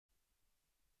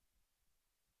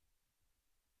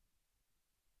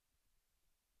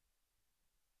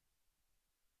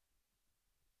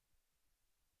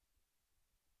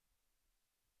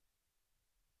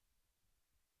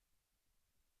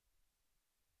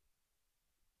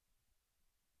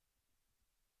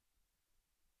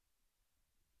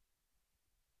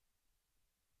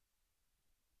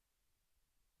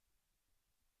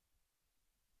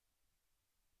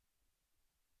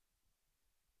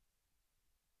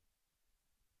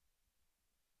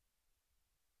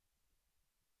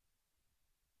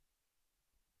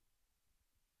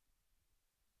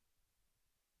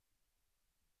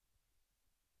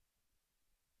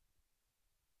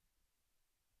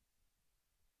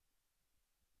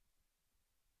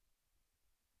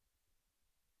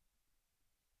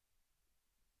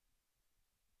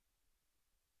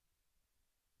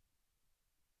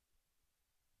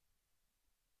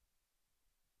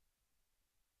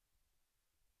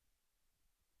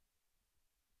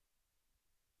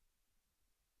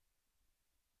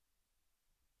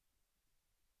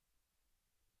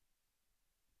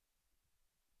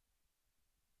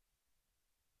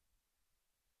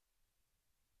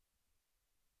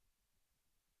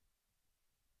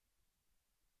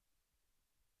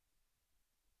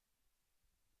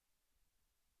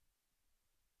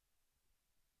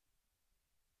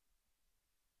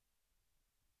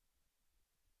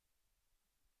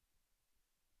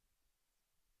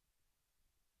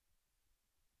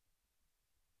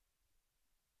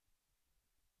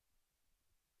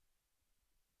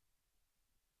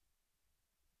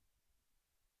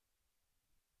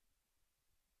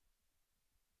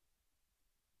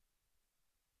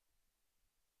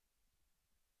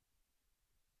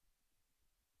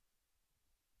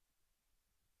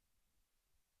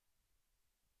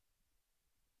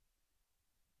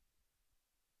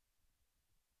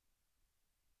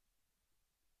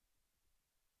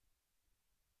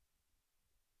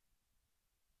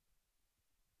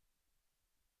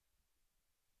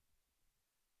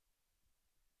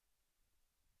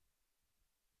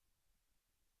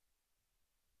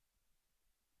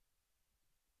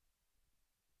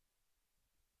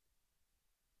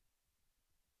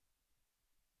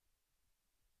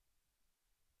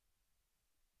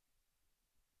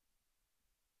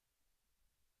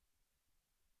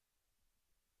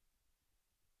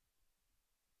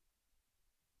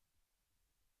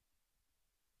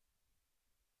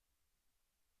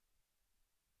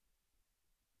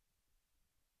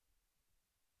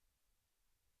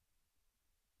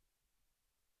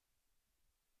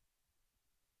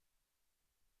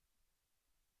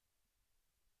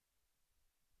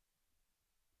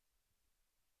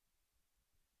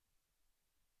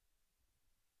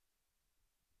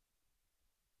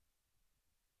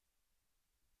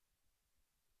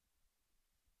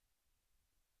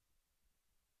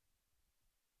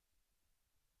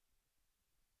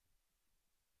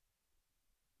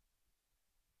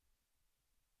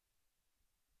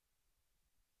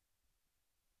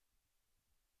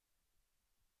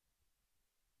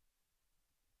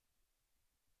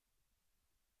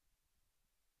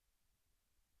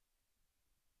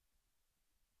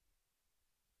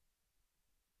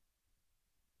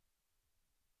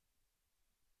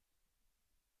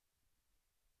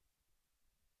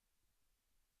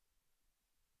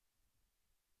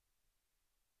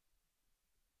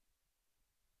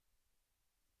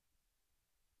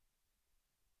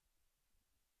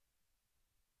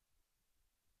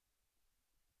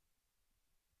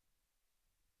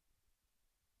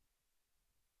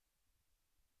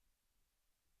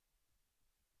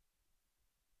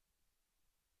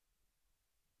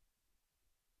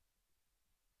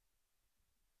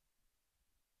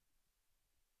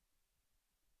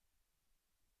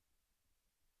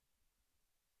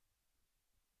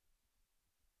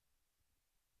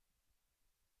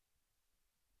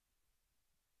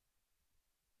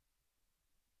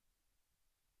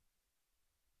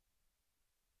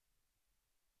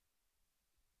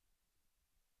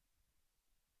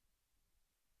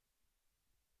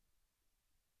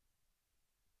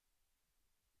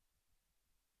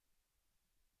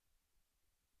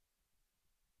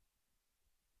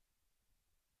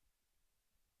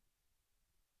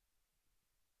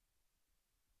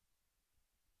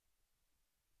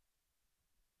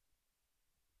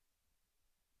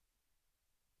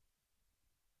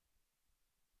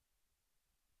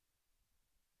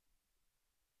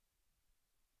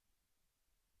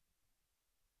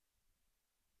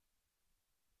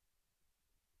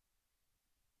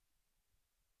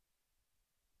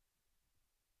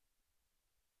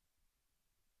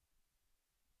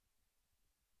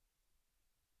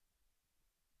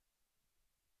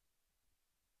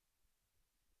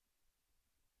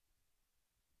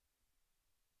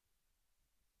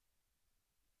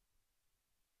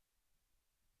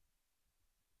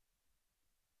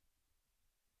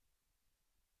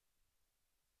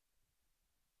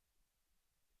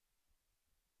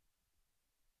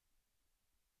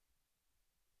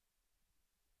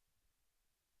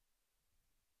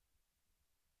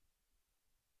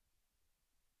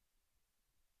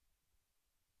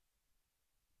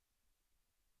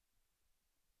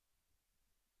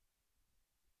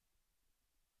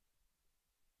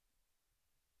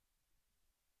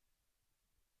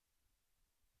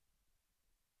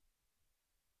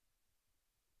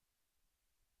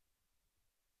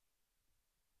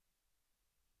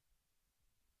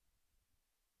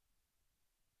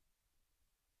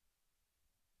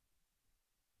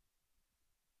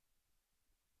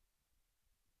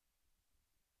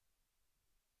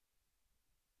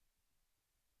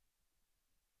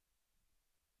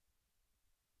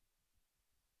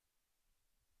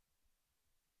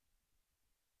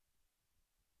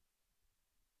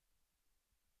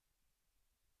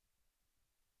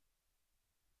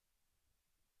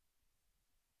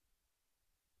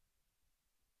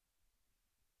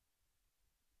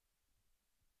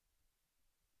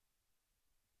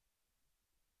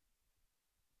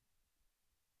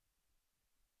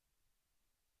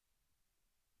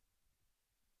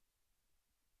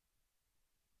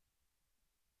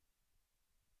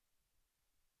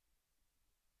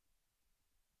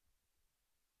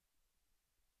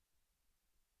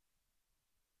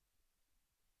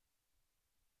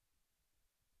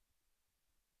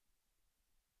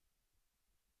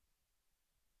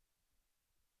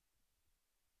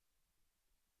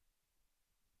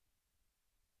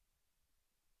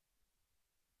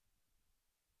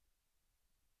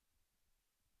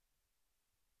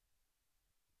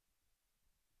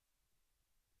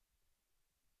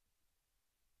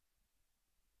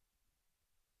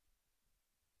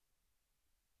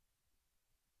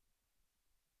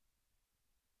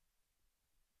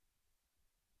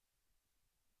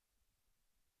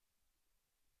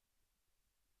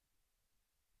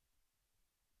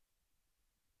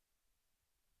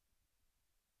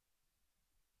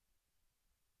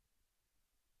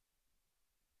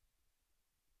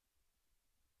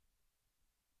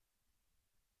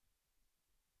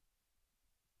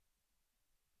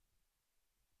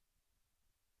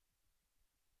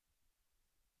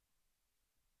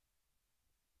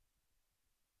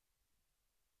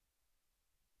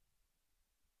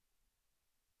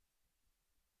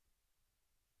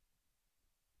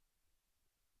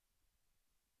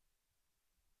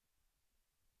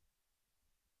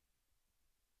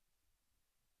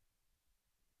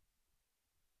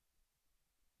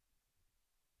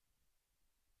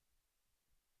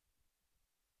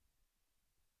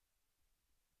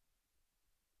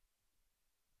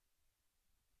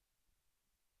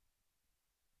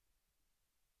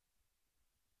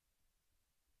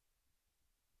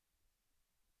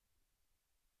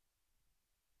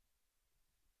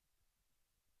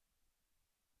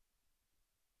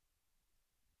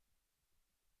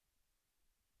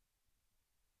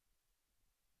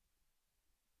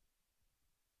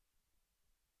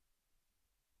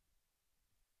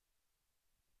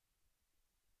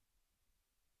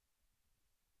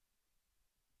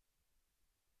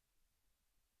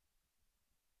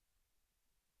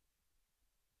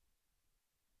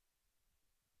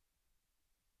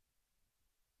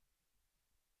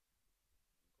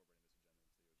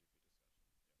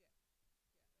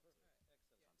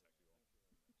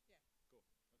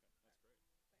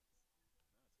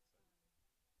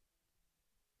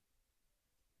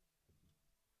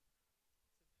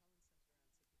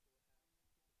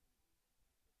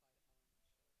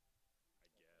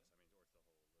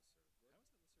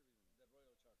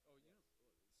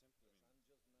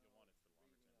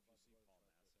see Paul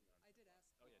Masson? I did ask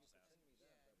Oh, Paul. yeah, just ask him.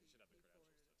 Yeah, He should have the forwarded credentials it to somebody who's to.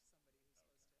 supposed to add me,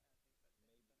 but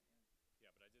maybe then again. Yeah,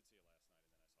 but I did see it last night,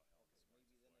 and then I saw Hal this morning.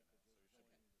 Maybe then I could just So you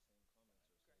join should.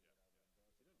 in the same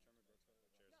comments or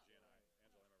say Yeah, that I would yeah. endorse Do the you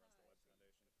know Chairman comments. Brooks, by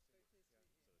the way?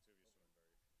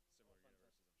 Chairs No. GNI. Angela Emmer runs the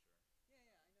Hi. Lead Foundation. Very pleased to Yeah. meet you. So the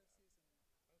two of you swim in very similar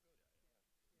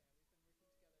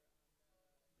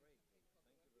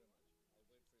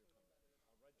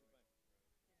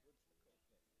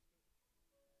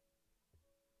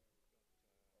universes,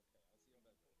 I'm sure. Yeah,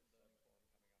 yeah, I know Susan. Oh, good.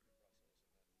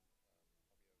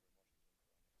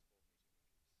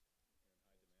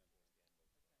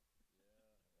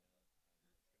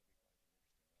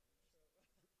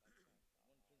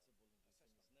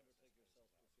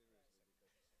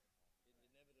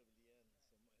 Yeah, yeah, we've been working together on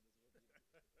a new Great. campaign called Thank the you Web very much. Relaunch. I'll wait for your She's totally comments.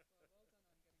 got it I'll all. write you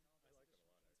back. Yeah.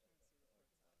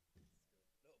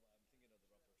 Good. Cool. Okay. Okay. I'll see you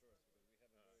in Belgrade. Learning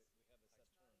Forum coming up in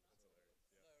Brussels, and then I'll be over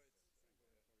in Washington for our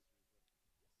next board meeting, which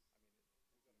is You're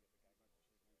in high demand. towards the end of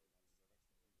Yeah.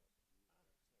 November, and it's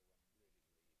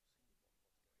going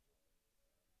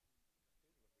to be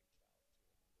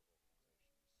quite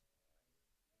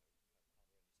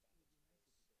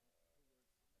an interesting one.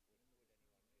 I'm sure it will.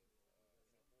 One principle in this thing is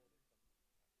never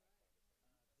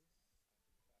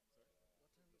take yourself too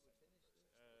seriously because it inevitably ends, so might as well be.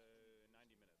 Well, well done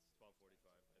on getting all those I like it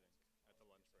a additional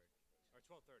lot, actually. transparency reports out. It's good. No, but I'm thinking of the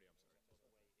rapporteurs because we have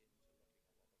a set term.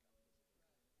 Not So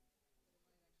hilarious. Yeah.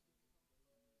 No, it's I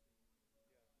mean, we've got to get the gag orders in there, and that's the key bit. Because no one really believes what's going on. People have reached out to a number of organisations. Are there any standards for this? Would anyone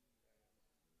give audit them? That kind of thing. And in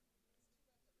fact, what time do we finish this? 90 minutes, 12:45,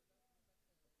 I think, at the lunch break. Or 12:30, I'm sorry. as a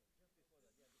way into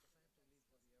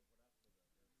looking at what the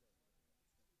capitalism is. And it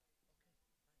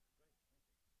might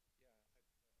actually become more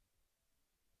meaningful.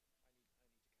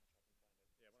 Yeah. It's too bad that Rebecca Just before that,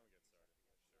 yeah, because I have to leave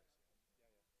for the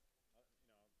airport after that. Okay, thanks, great, thank you. Yeah, I need to catch up and find out. Yeah, why don't we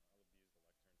get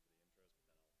started?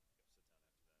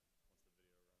 Exactly. Sure.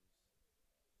 Yeah. I'll abuse the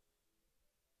lectern for the intros,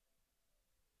 but then I'll go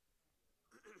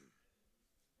sit down after that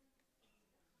once the video runs.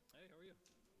 Hey, how are you?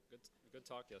 Good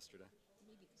talk yesterday.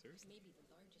 Seriously? Maybe the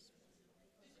largest one.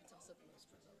 It's also the most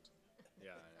remote.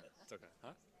 Yeah, I know. It's okay.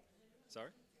 Huh?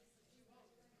 Sorry?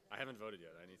 I haven't voted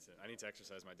yet. I need to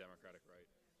exercise my democratic right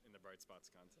in the Bright Spots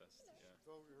contest. Yeah.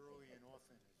 Vote early and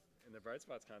often. In the Bright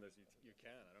Spots contest, you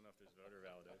can. I don't know if there's voter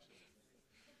validation.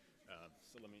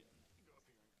 So let me go up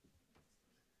here.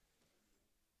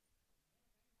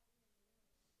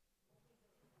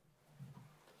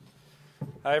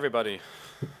 Hi, everybody.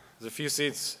 There's a few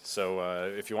seats, so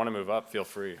if you want to move up, feel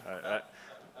free.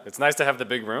 It's nice to have the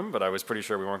big room, but I was pretty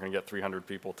sure we weren't going to get 300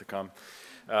 people to come.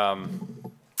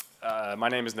 My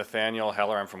name is Nathaniel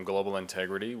Heller. I'm from Global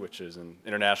Integrity, which is an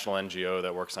international NGO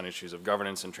that works on issues of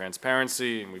governance and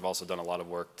transparency, and we've also done a lot of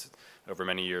work over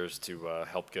many years to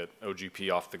help get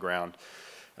OGP off the ground.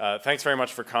 Thanks very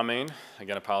much for coming.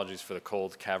 Again, apologies for the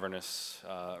cold, cavernous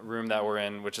room that we're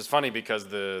in, which is funny because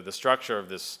the structure of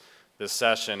this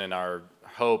session and our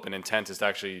hope and intent is to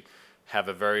actually have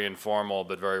a very informal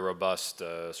but very robust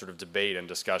sort of debate and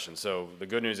discussion. So the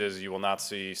good news is you will not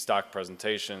see stock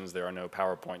presentations. There are no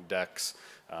PowerPoint decks.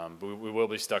 We will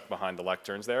be stuck behind the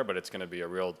lecterns there, but it's going to be a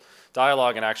real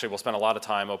dialogue, and actually we'll spend a lot of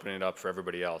time opening it up for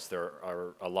everybody else. There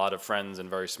are a lot of friends and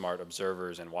very smart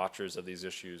observers and watchers of these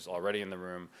issues already in the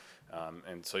room,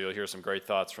 and so you'll hear some great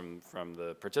thoughts from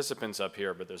the participants up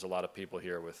here, but there's a lot of people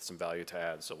here with some value to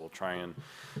add, so we'll try and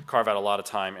carve out a lot of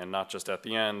time, and not just at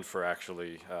the end, for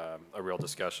actually a real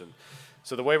discussion.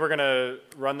 So the way we're going to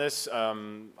run this,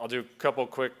 I'll do a couple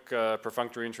quick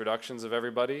perfunctory introductions of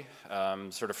everybody,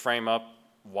 sort of frame up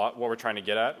what we're trying to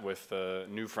get at with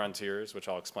New Frontiers, which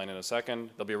I'll explain in a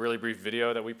second. There'll be a really brief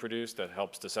video that we produced that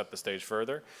helps to set the stage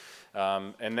further.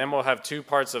 And then we'll have two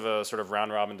parts of a sort of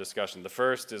round-robin discussion. The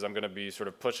first is I'm going to be sort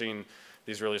of pushing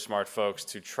these really smart folks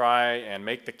to try and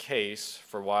make the case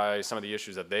for why some of the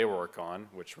issues that they work on,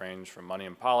 which range from money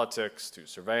in politics to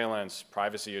surveillance,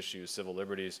 privacy issues, civil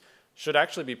liberties, should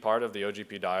actually be part of the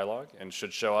OGP dialogue and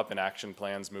should show up in action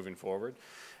plans moving forward.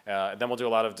 Then we'll do a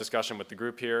lot of discussion with the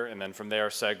group here, and then from there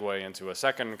segue into a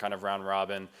second kind of round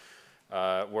robin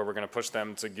where we're going to push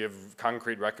them to give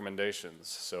concrete recommendations.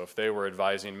 So if they were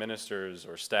advising ministers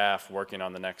or staff working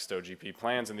on the next OGP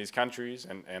plans in these countries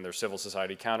and their civil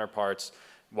society counterparts,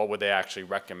 what would they actually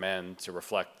recommend to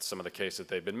reflect some of the case that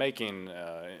they've been making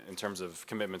in terms of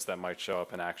commitments that might show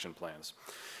up in action plans.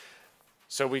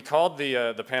 So we called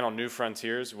the panel New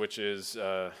Frontiers, which is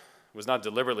was not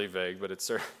deliberately vague, but it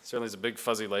certainly is a big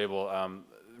fuzzy label.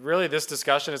 Really, this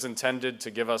discussion is intended to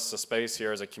give us a space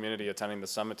here as a community attending the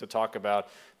summit to talk about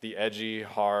the edgy,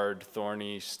 hard,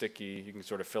 thorny, sticky, you can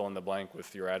sort of fill in the blank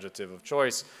with your adjective of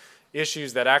choice,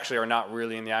 issues that actually are not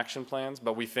really in the action plans,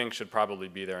 but we think should probably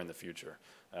be there in the future.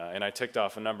 And I ticked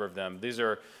off a number of them. These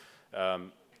are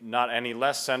not any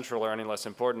less central or any less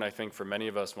important, I think, for many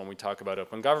of us when we talk about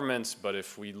open governments, but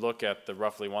if we look at the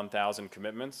roughly 1,000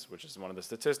 commitments, which is one of the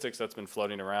statistics that's been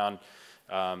floating around,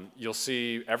 you'll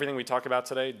see everything we talk about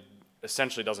today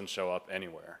essentially doesn't show up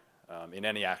anywhere in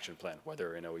any action plan,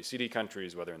 whether in OECD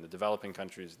countries, whether in the developing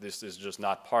countries. This is just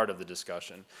not part of the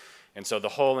discussion. And so the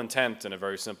whole intent, in a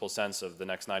very simple sense, of the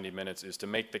next 90 minutes is to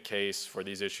make the case for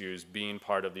these issues being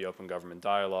part of the open government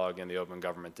dialogue and the open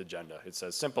government agenda. It's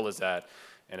as simple as that,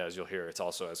 and as you'll hear, it's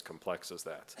also as complex as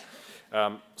that.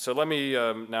 So let me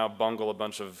now bungle a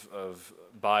bunch of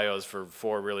bios for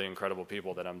 4 really incredible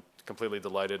people that I'm completely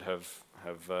delighted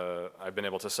I've been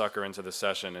able to sucker into this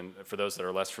session. And for those that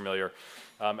are less familiar,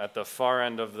 at the far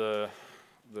end of the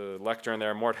lectern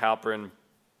there, Morton Halperin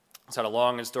has had a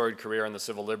long and storied career in the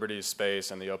civil liberties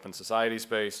space and the open society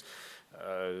space.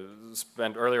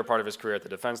 Spent earlier part of his career at the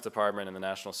Defense Department and the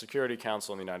National Security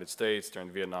Council in the United States during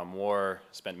the Vietnam War.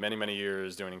 Spent many, many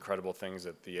years doing incredible things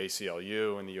at the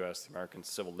ACLU in the US, the American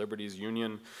Civil Liberties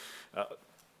Union.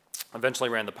 Eventually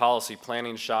ran the policy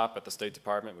planning shop at the State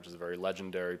Department, which is a very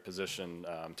legendary position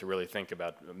to really think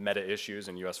about meta issues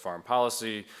in US foreign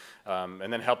policy,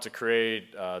 and then helped to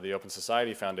create the Open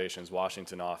Society Foundation's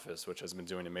Washington office, which has been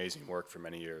doing amazing work for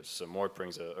many years. So Mort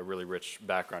brings a really rich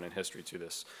background and history to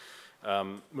this.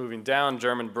 Moving down,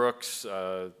 German Brooks,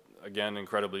 again,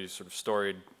 incredibly sort of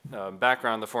storied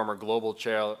background, the former global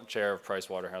chair of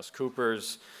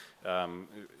PricewaterhouseCoopers.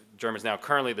 German's now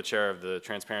currently the chair of the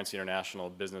Transparency International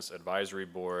Business Advisory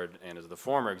Board and is the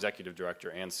former executive director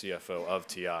and CFO of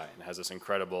TI, and has this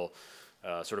incredible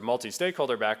sort of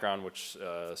multi-stakeholder background, which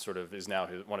sort of is now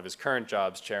one of his current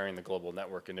jobs, chairing the Global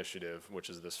Network Initiative, which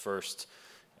is this first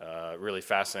really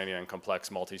fascinating and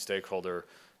complex multi-stakeholder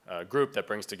group that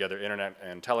brings together internet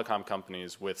and telecom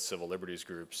companies with civil liberties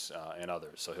groups and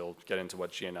others. So he'll get into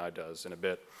what GNI does in a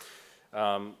bit.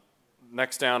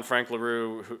 Next down, Frank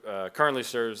LaRue, who currently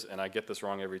serves, and I get this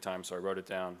wrong every time, so I wrote it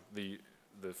down, the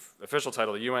official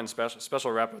title, the UN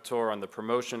Special Rapporteur on the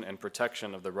Promotion and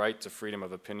Protection of the Right to Freedom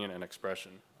of Opinion and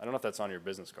Expression. I don't know if that's on your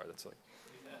business card. That's like,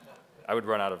 I would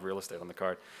run out of real estate on the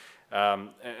card.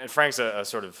 And Frank's a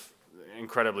sort of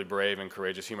incredibly brave and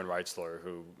courageous human rights lawyer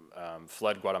who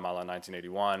fled Guatemala in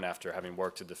 1981 after having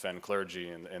worked to defend clergy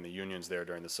and the unions there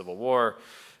during the Civil War.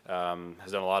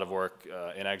 Has done a lot of work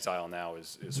in exile now,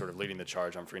 is sort of leading the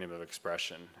charge on freedom of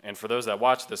expression. And for those that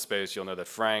watch this space, you'll know that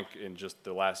Frank, in just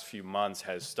the last few months,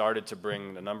 has started to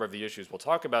bring a number of the issues we'll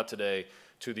talk about today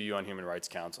to the UN Human Rights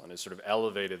Council, and has sort of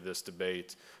elevated this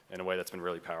debate in a way that's been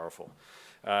really powerful.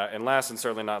 And last and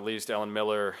certainly not least, Ellen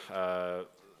Miller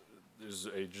is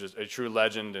just a true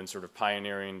legend and sort of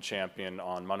pioneering champion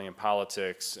on money and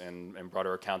politics and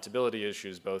broader accountability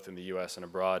issues, both in the US and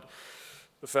abroad.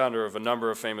 The founder of a number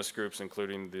of famous groups,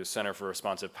 including the Center for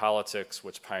Responsive Politics,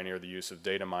 which pioneered the use of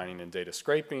data mining and data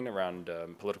scraping around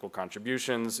political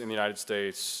contributions in the United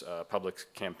States,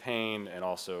 Public Campaign, and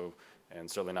also, and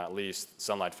certainly not least,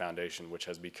 Sunlight Foundation, which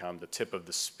has become the tip of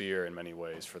the spear in many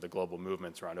ways for the global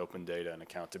movements around open data and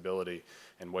accountability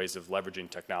and ways of leveraging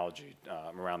technology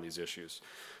around these issues.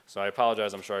 So I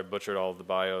apologize, I'm sure I butchered all of the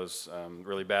bios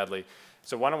really badly.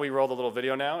 So why don't we roll the little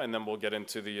video now, and then we'll get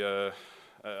into the,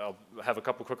 I'll have a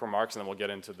couple quick remarks, and then we'll get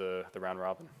into the round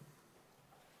robin.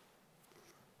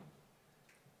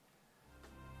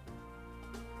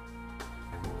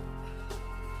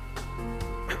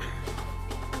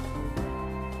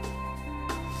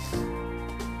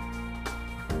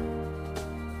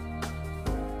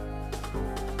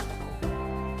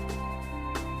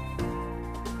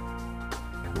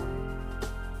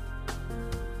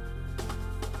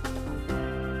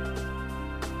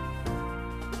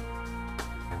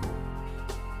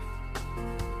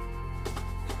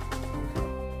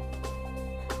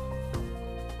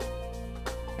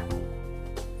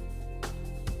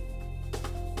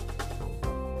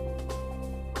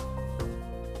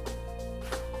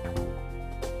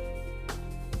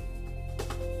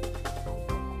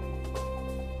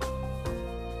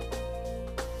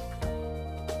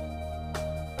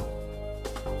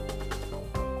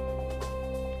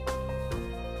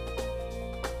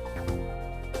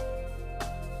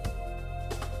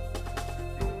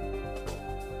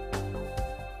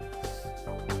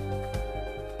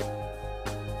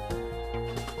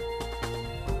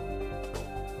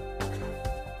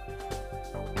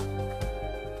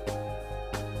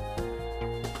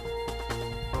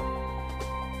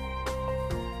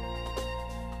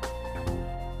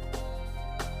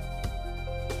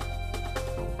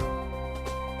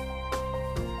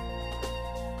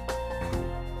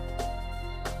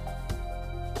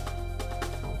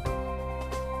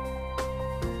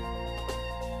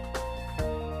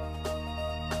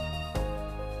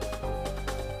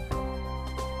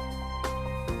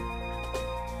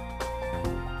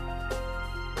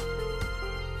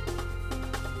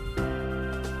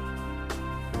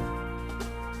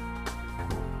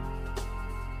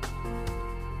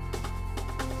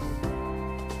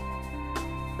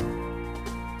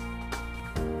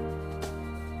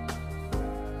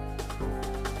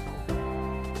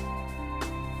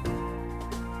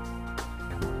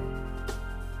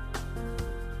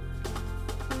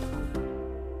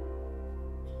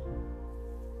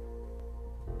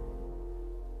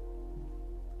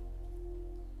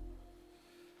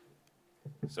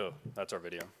 So that's our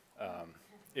video. By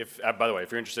the way,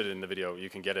 if you're interested in the video, you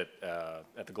can get it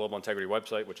at the Global Integrity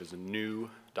website, which is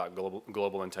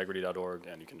new.globalintegrity.org,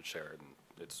 and you can share it, and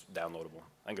it's downloadable.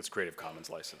 I think it's Creative Commons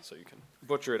license, so you can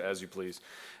butcher it as you please.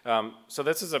 So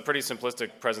this is a pretty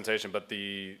simplistic presentation, but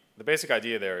the basic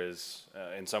idea there is,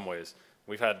 in some ways,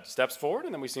 we've had steps forward,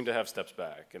 and then we seem to have steps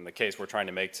back. And the case we're trying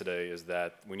to make today is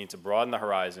that we need to broaden the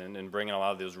horizon and bring in a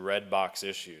lot of those red box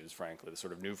issues, frankly, the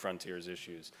sort of new frontiers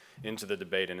issues, into the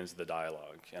debate and into the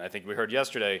dialogue. And I think we heard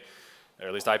yesterday, or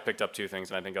at least I picked up two things,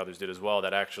 and I think others did as well,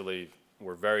 that actually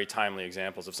were very timely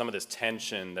examples of some of this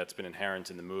tension that's been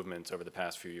inherent in the movement over the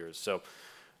past few years. So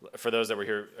for those that were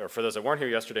here, or for those that weren't here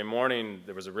yesterday morning,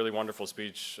 there was a really wonderful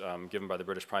speech given by the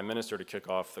British Prime Minister to kick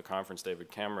off the conference, David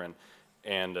Cameron.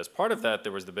 And as part of that,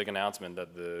 there was the big announcement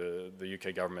that the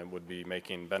UK government would be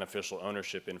making beneficial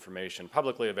ownership information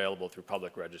publicly available through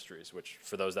public registries, which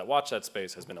for those that watch that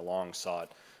space has been a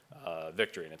long-sought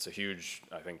victory. And it's a huge,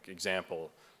 I think,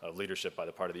 example of leadership by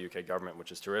the part of the UK government,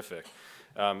 which is terrific.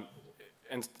 And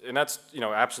that's,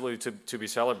 absolutely to be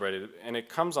celebrated. And it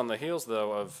comes on the heels,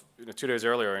 though, of 2 days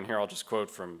earlier, and here I'll just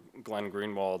quote from Glenn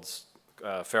Greenwald's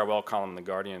farewell column in The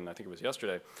Guardian, I think it was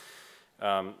yesterday.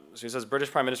 So he says,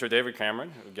 British Prime Minister David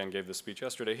Cameron, who again gave this speech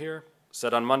yesterday here,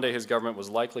 said on Monday his government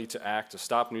was likely to act to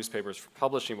stop newspapers from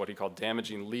publishing what he called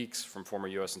damaging leaks from former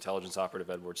U.S. intelligence operative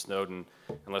Edward Snowden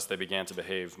unless they began to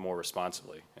behave more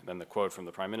responsibly. And then the quote from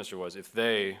the Prime Minister was, if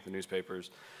they, the newspapers,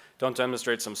 don't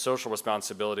demonstrate some social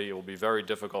responsibility, it will be very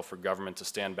difficult for government to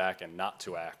stand back and not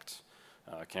to act.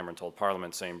 Cameron told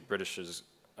Parliament, saying Britain's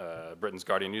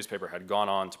Guardian newspaper had gone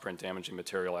on to print damaging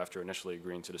material after initially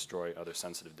agreeing to destroy other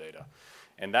sensitive data.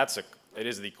 And it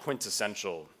is the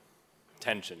quintessential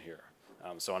tension here.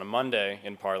 So on a Monday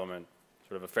in Parliament,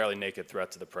 sort of a fairly naked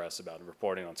threat to the press about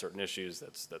reporting on certain issues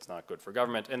that's not good for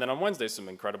government. And then on Wednesday, some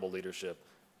incredible leadership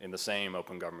in the same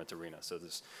open government arena. So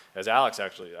this, as Alex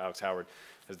Howard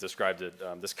has described it,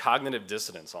 this cognitive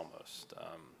dissonance almost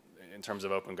in terms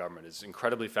of open government is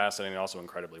incredibly fascinating and also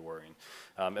incredibly worrying.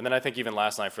 And then I think even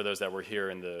last night, for those that were here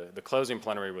in the closing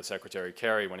plenary with Secretary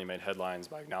Kerry, when he made headlines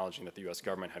by acknowledging that the US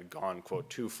government had gone, quote,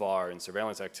 too far in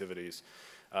surveillance activities,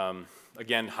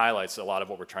 again, highlights a lot of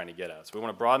what we're trying to get at. So we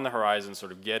want to broaden the horizon,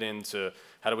 sort of get into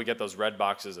how do we get those red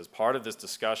boxes as part of this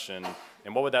discussion,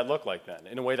 and what would that look like then?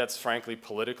 In a way that's frankly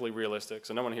politically realistic.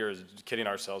 So no one here is kidding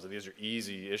ourselves that these are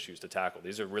easy issues to tackle.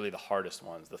 These are really the hardest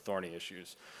ones, the thorny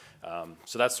issues.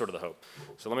 So that's sort of the hope.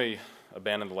 So let me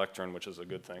abandon the lectern, which is a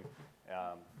good thing,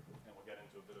 and we'll get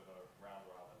into a bit of a round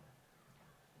robin.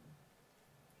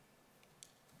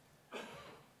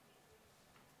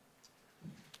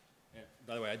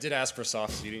 By the way, I did ask for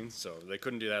soft seating, so they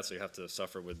couldn't do that, so you have to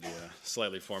suffer with the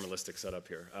slightly formalistic setup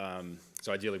here.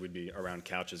 So ideally, we'd be around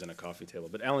couches and a coffee table.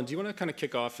 But Alan, do you want to kind of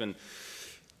kick off and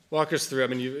walk us through? I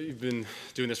mean, you've been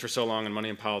doing this for so long in money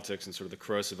and politics and sort of the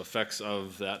corrosive effects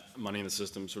of that money in the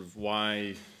system, sort of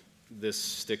why this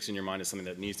sticks in your mind as something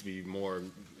that needs to be more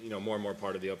and more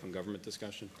part of the open government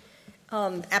discussion.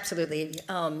 Absolutely,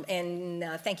 and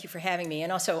thank you for having me.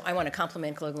 And also, I want to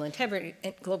compliment Global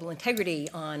Integrity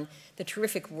on the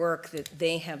terrific work that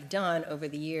they have done over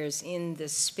the years in the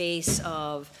space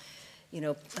of,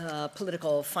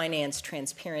 political finance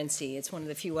transparency. It's one of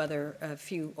the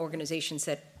few organizations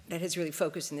that has really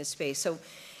focused in this space. So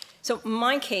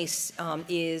my case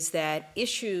is that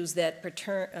issues that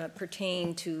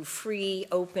pertain to free,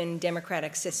 open,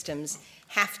 democratic systems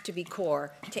have to be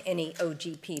core to any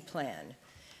OGP plan.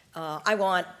 I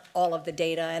want all of the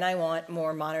data, and I want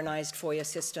more modernized FOIA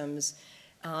systems,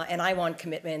 and I want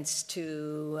commitments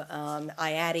to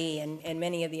IATI and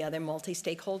many of the other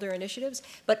multi-stakeholder initiatives.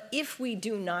 But if we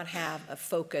do not have a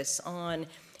focus on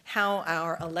how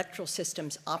our electoral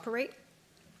systems operate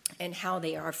and how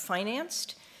they are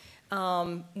financed,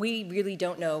 we really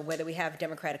don't know whether we have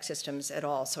democratic systems at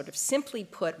all. Sort of simply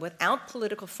put, without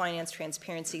political finance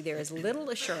transparency, there is little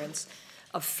assurance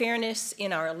of fairness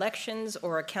in our elections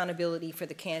or accountability for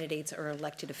the candidates or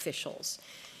elected officials.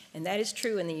 And that is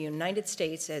true in the United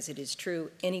States as it is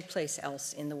true any place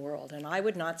else in the world. And I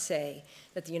would not say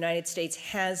that the United States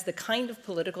has the kind of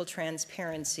political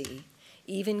transparency,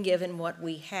 even given what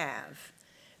we have,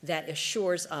 that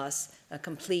assures us a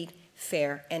complete,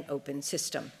 fair, and open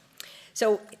system.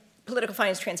 So political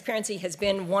finance transparency has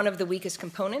been one of the weakest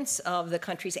components of the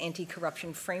country's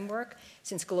anti-corruption framework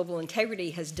since Global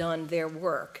Integrity has done their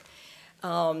work.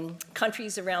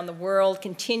 Countries around the world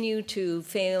continue to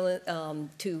fail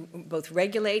to both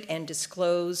regulate and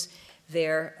disclose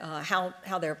their,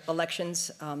 how their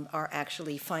elections are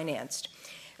actually financed.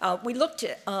 We looked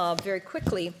very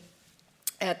quickly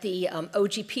at the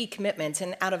OGP commitments,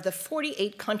 and out of the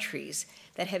 48 countries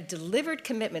that have delivered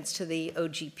commitments to the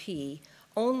OGP,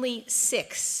 only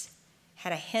 6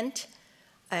 had a hint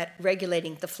at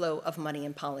regulating the flow of money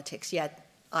in politics. Yet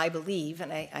I believe,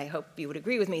 and I hope you would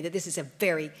agree with me, that this is a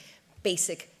very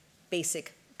basic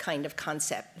kind of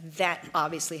concept. That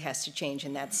obviously has to change,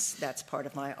 and that's part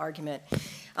of my argument.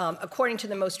 According to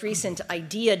the most recent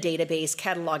IDEA database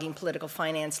cataloging political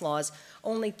finance laws,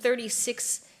 only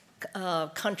 36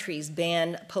 countries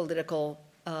ban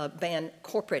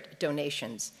corporate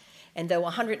donations. And though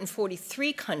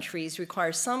 143 countries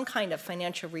require some kind of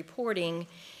financial reporting,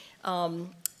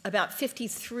 about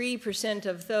 53%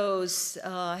 of those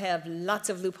have lots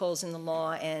of loopholes in the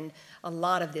law, and a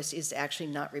lot of this is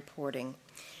actually not reporting.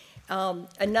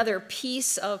 Another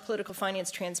piece of political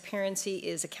finance transparency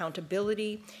is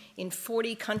accountability. In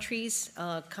 40 countries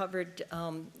covered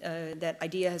that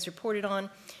IDEA has reported on,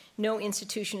 no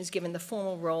institution is given the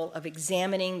formal role of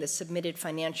examining the submitted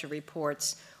financial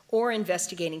reports or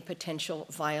investigating potential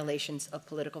violations of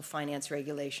political finance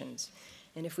regulations.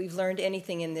 And if we've learned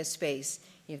anything in this space,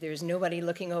 if there's nobody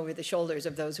looking over the shoulders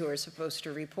of those who are supposed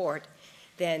to report,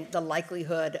 then the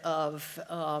likelihood of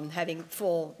having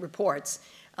full reports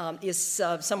is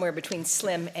somewhere between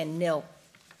slim and nil.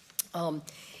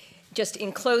 Just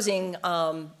in closing,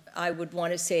 I would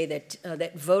want to say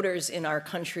that voters in our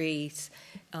countries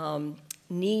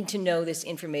need to know this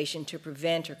information to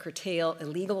prevent or curtail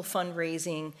illegal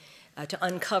fundraising, to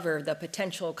uncover the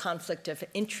potential conflict of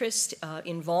interest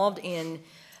involved in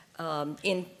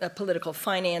political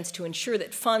finance, to ensure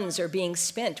that funds are being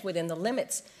spent within the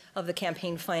limits of the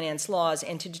campaign finance laws,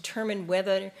 and to determine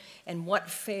whether and what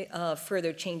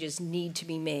further changes need to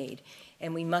be made.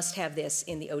 And we must have this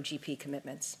in the OGP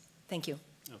commitments. Thank you.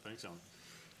 Oh, thanks, Ellen.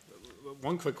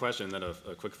 One quick question, then a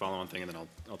quick follow-on thing, and then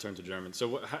I'll turn to German.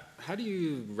 So how do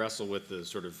you wrestle with the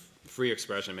sort of free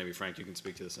expression? Maybe, Frank, you can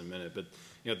speak to this in a minute. But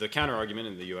the counter-argument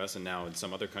in the U.S. and now in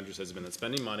some other countries has been that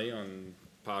spending money on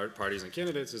parties and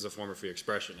candidates is a form of free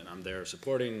expression, and I'm there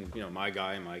supporting my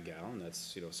guy and my gal, and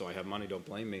that's so I have money, don't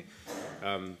blame me.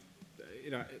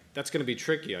 That's going to be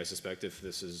tricky, I suspect, if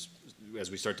this is, as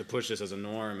we start to push this as a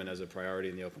norm and as a priority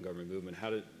in the open government movement.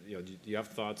 How do you have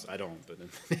thoughts? I don't, but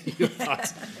you have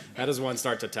thoughts. How does one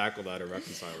start to tackle that or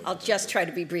reconcile it? I'll just try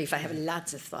to be brief. I have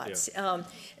lots of thoughts. Yeah.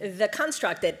 The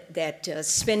construct that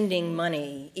spending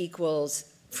money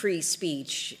equals free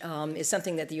speech is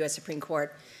something that the U.S. Supreme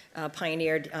Court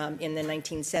pioneered in the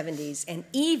 1970s, and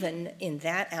even in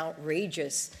that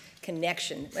outrageous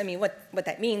connection, I mean, what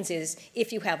that means is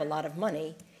if you have a lot of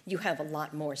money, you have a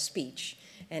lot more speech.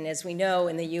 And as we know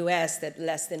in the U.S. that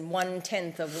less than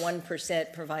 1/10 of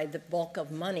 1% provide the bulk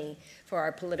of money for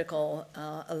our political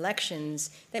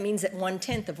elections, that means that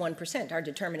 1/10 of 1% are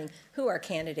determining who our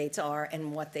candidates are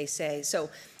and what they say. So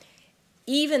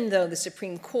even though the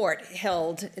Supreme Court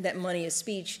held that money is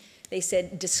speech, they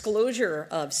said disclosure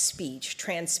of speech,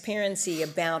 transparency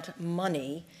about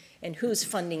money and who's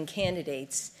funding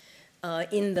candidates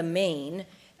in the main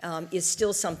is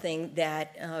still something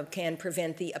that can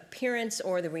prevent the appearance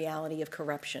or the reality of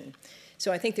corruption.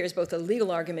 So I think there's both a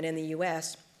legal argument in the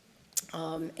U.S.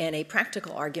 And a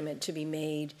practical argument to be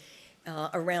made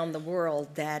around the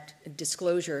world that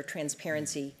disclosure,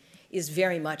 transparency is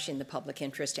very much in the public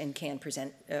interest and can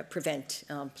prevent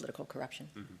political corruption.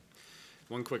 Mm-hmm.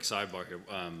 One quick sidebar here.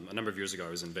 A number of years ago, I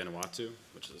was in Vanuatu,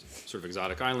 which is a sort of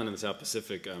exotic island in the South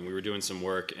Pacific. We were doing some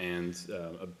work, and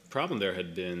a problem there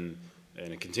had been,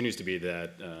 and it continues to be,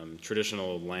 that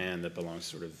traditional land that belongs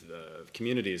to sort of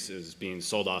communities is being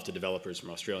sold off to developers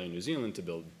from Australia and New Zealand to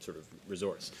build sort of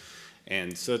resorts.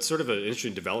 And so it's sort of an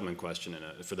interesting development question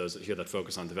for those here that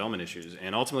focus on development issues.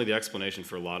 And ultimately, the explanation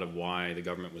for a lot of why the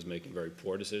government was making very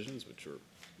poor decisions, which were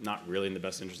not really in the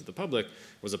best interest of the public,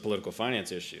 was a political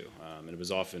finance issue. And it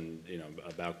was often,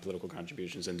 about political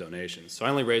contributions and donations. So I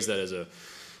only raise that as a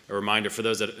reminder for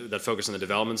those that focus on the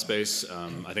development space.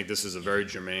 I think this is a very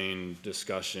germane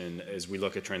discussion as we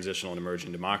look at transitional and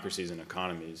emerging democracies and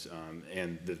economies.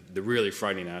 And the really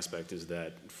frightening aspect is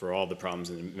that for all the problems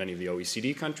in many of the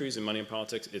OECD countries in money and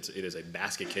politics, it is a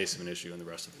basket case of an issue in the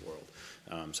rest of the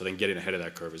world. So then getting ahead of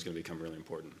that curve is going to become really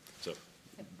important. So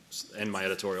end my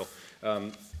editorial.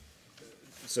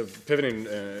 So pivoting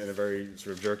in a very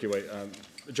sort of jerky way,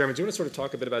 Jeremy, do you want to sort of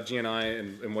talk a bit about GNI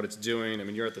and what it's doing? I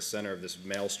mean, you're at the center of this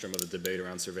maelstrom of the debate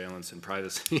around surveillance and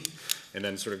privacy, and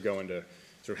then sort of go into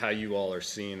sort of how you all are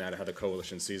seeing that, how the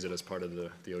coalition sees it as part of the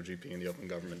OGP and the open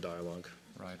government dialogue.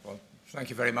 Right. Well, thank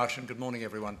you very much, and good morning,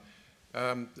 everyone.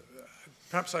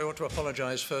 Perhaps I ought to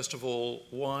apologize, first of all.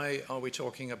 Why are we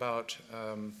talking about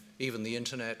even the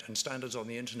internet and standards on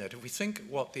the internet? If we think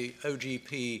what the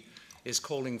OGP is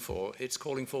calling for, it's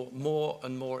calling for more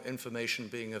and more information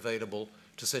being available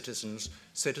to citizens,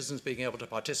 citizens being able to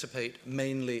participate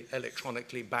mainly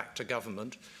electronically back to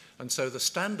government. And so the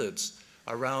standards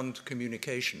around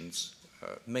communications,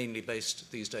 mainly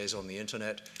based these days on the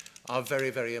internet, are very,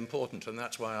 very important. And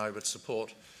that's why I would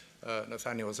support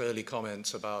Nathaniel's early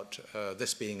comments about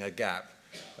this being a gap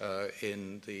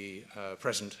in the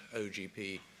present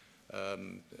OGP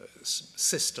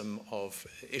system of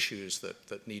issues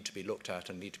that need to be looked at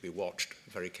and need to be watched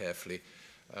very carefully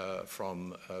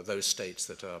from those states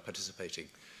that are participating.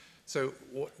 So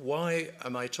why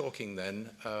am I talking then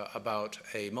about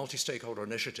a multi-stakeholder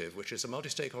initiative, which is a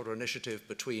multi-stakeholder initiative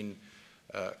between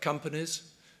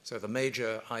companies, so the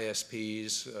major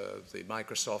ISPs, the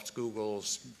Microsofts,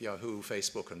 Googles, Yahoo,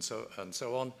 Facebook, and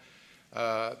so on,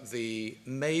 the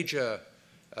major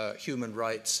human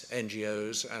rights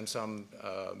NGOs and some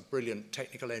brilliant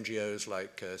technical NGOs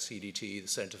like CDT, the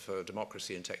Center for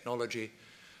Democracy and Technology,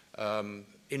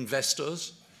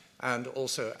 investors, and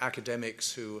also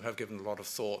academics who have given a lot of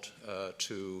thought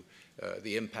to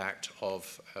the impact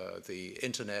of the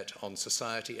internet on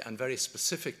society, and very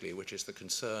specifically, which is the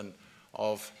concern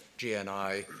of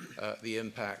GNI, the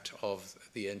impact of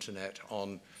the internet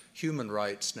on human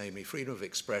rights, namely freedom of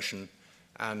expression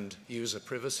and user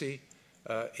privacy,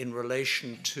 in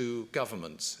relation to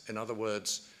governments. In other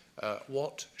words,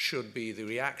 what should be the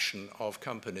reaction of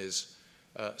companies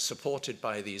supported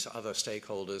by these other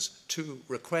stakeholders to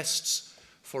requests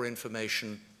for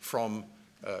information from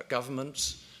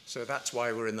governments. So that's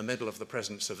why we're in the middle of the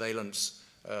present surveillance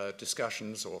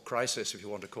discussions, or crisis, if you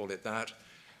want to call it that,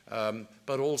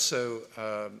 but also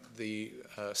the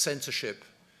censorship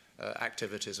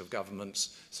activities of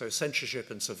governments. So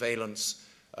censorship and surveillance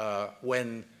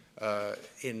when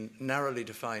in narrowly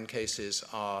defined cases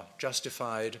are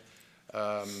justified,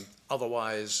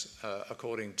 otherwise,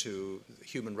 according to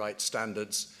human rights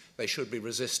standards, they should be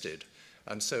resisted.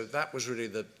 And so that was really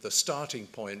the starting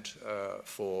point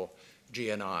for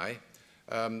GNI.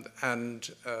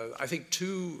 I think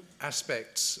two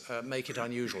aspects make it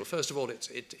unusual. First of all,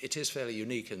 it is fairly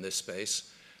unique in this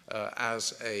space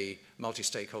as a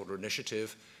multi-stakeholder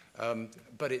initiative.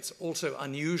 But it's also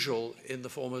unusual in the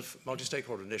form of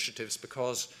multi-stakeholder initiatives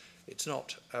because it's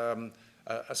not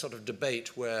a sort of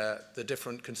debate where the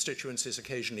different constituencies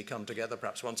occasionally come together,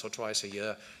 perhaps once or twice a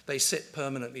year. They sit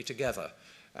permanently together,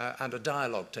 and a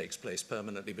dialogue takes place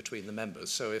permanently between the members.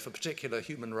 So if a particular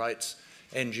human rights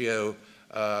NGO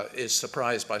is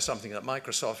surprised by something that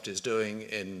Microsoft is doing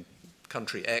in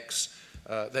country X,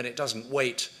 then it doesn't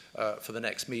wait for the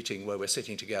next meeting where we're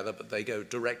sitting together, but they go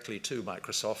directly to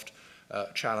Microsoft,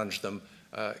 challenge them,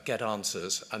 get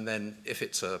answers, and then if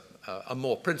it's a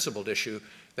more principled issue,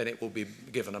 then it will be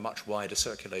given a much wider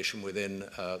circulation within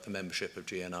the membership of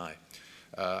GNI.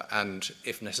 And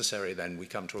if necessary, then we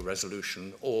come to a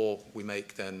resolution, or we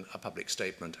make then a public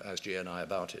statement as GNI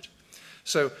about it.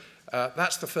 So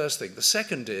that's the first thing. The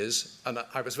second is, and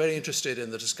I was very interested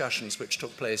in the discussions which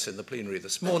took place in the plenary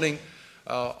this morning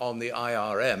on the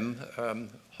IRM,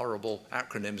 horrible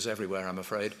acronyms everywhere, I'm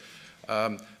afraid.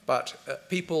 But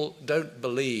people don't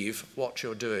believe what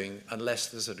you're doing unless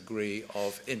there's a degree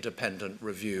of independent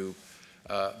review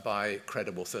by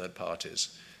credible third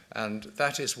parties. And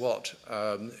that is what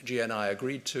GNI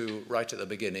agreed to right at the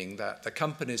beginning, that the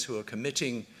companies who are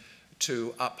committing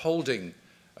to upholding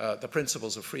the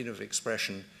principles of freedom of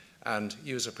expression and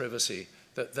user privacy,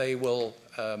 that they will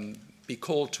be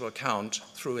called to account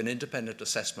through an independent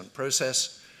assessment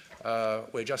process.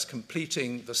 We're just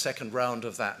completing the second round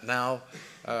of that now,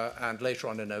 and later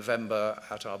on in November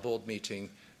at our board meeting,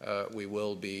 we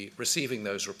will be receiving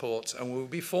those reports, and we will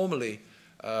be formally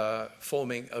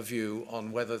forming a view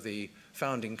on whether the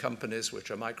founding companies,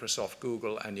 which are Microsoft,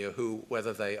 Google, and Yahoo,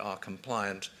 whether they are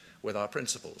compliant with our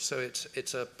principles. So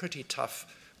it's a pretty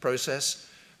tough process,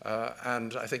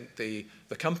 and I think the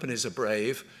companies are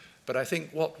brave, but I think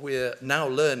what we're now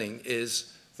learning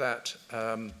is that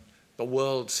the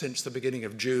world since the beginning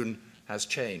of June has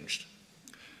changed.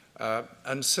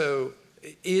 And so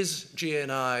is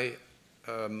GNI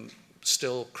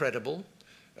still credible?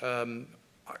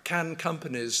 Can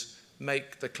companies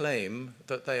make the claim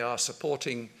that they are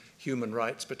supporting human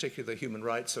rights, particularly the human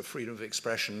rights of freedom of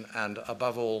expression and,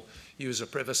 above all, user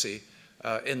privacy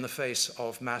in the face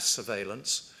of mass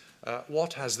surveillance?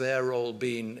 What has their role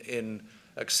been in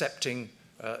accepting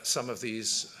some of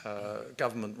these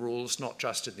government rules, not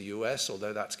just in the US,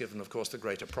 although that's given, of course, the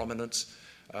greater prominence,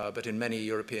 but in many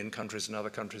European countries and other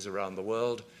countries around the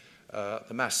world?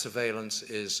 The mass surveillance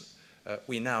is,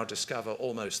 we now discover,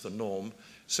 almost the norm.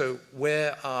 So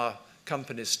where are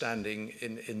companies standing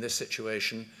in this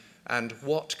situation, and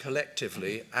what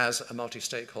collectively, as a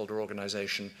multi-stakeholder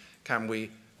organization, can we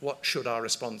what should our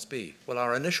response be? Well,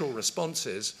 our initial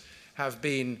responses have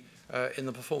been in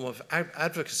the form of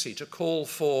advocacy to call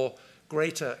for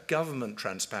greater government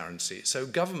transparency. So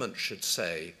government should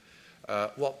say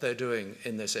what they're doing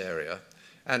in this area.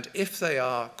 And if they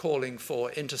are calling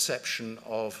for interception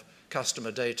of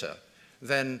customer data,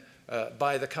 then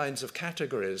by the kinds of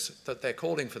categories that they're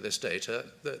calling for this data,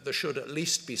 there should at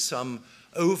least be some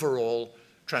overall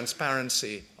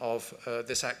transparency of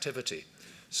this activity.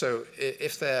 So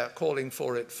if they're calling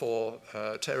for it for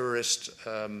terrorist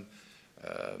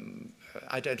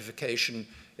identification,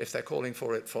 if they're calling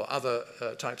for it for other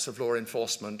types of law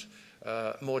enforcement,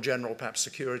 more general perhaps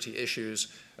security issues,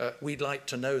 we'd like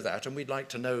to know that, and we'd like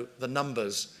to know the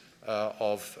numbers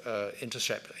of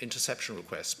interception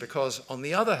requests. Because on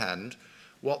the other hand,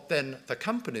 what then the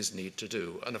companies need to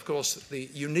do, and of course the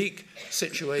unique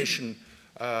situation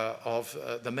of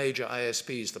the major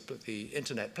ISPs, the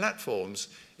internet platforms,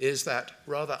 is that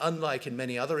rather unlike in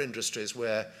many other industries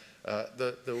where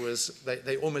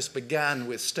they almost began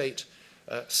with state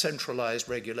centralized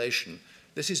regulation,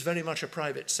 this is very much a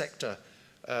private sector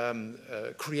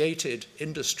created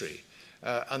industry.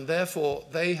 And therefore,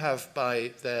 they have,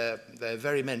 by their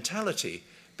very mentality,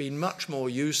 been much more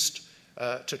used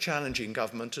to challenging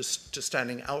government, to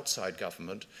standing outside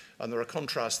government. And there are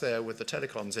contrasts there with the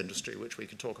telecoms industry, which we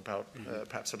can talk about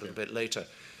perhaps a little bit later.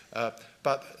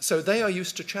 So they are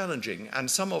used to challenging,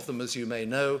 and some of them, as you may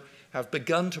know, have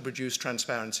begun to produce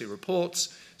transparency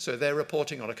reports. So they're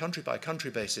reporting on a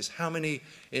country-by-country basis how many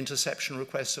interception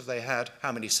requests have they had,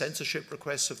 how many censorship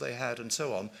requests have they had, and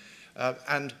so on.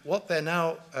 And what they're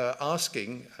now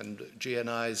asking, and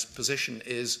GNI's position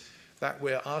is that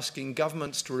we're asking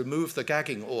governments to remove the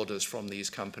gagging orders from these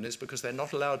companies because they're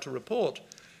not allowed to report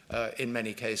in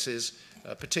many cases,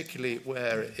 particularly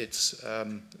where it's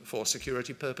for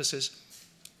security purposes.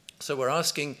 So we're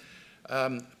asking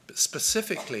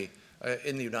specifically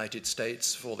in the United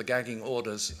States for the gagging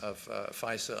orders of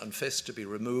FISA and FIS to be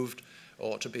removed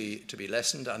or to be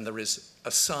lessened, and there is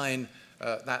a sign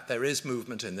that there is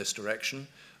movement in this direction.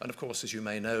 And of course, as you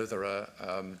may know, there are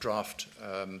draft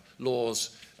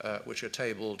laws which are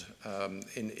tabled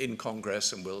in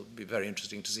Congress, and will be very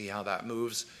interesting to see how that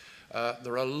moves.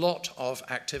 There are a lot of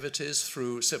activities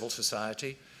through civil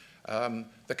society.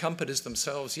 The companies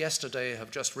themselves yesterday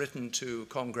have just written to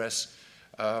Congress,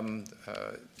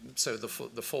 so the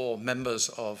four members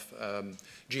of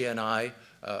GNI,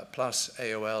 plus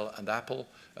AOL and Apple,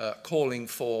 calling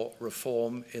for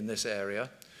reform in this area.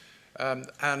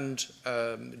 And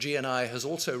GNI has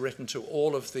also written to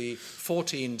all of the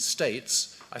 14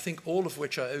 states, I think all of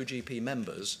which are OGP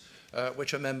members,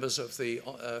 which are members of the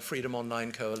Freedom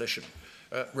Online Coalition,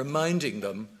 reminding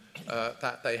them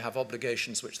that they have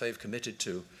obligations which they've committed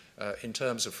to in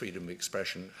terms of freedom of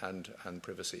expression and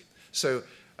privacy. So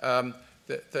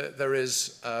there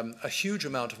is a huge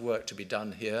amount of work to be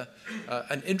done here.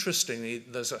 And interestingly,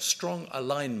 there's a strong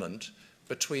alignment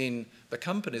between the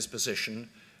company's position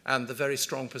and the very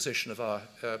strong position of our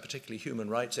particularly human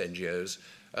rights NGOs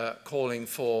calling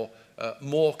for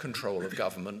more control of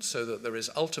government so that there is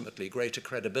ultimately greater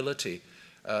credibility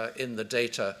in the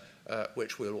data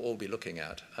which we'll all be looking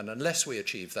at. And unless we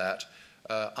achieve that,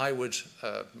 I would,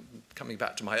 coming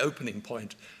back to my opening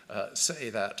point,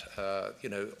 say that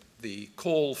the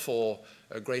call for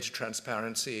greater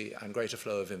transparency and greater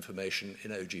flow of information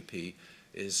in OGP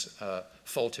is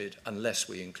faulted unless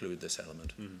we include this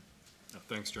element. Mm-hmm. Oh,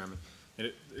 thanks, Chairman.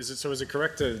 So is it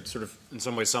correct to sort of in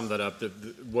some way sum that up, that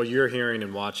what you're hearing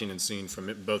and watching and seeing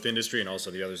from both industry and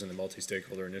also the others in the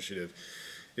multi-stakeholder initiative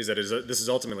is that this is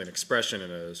ultimately an expression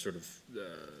and a sort of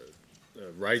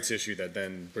rights issue that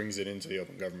then brings it into the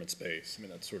open government space? I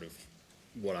mean, that's sort of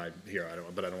what I hear,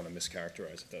 but I don't want to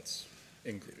mischaracterize if that's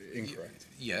incorrect.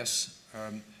 Yes.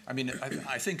 I mean,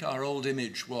 I think our old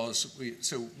image was,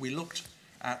 we looked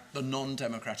at the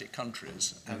non-democratic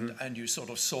countries, and you sort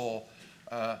of saw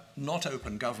not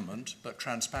open government, but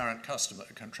transparent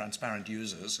transparent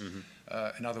users.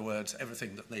 In other words,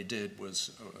 everything that they did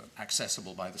was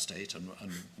accessible by the state and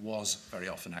was very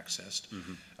often accessed.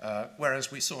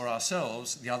 Whereas we saw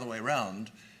ourselves the other way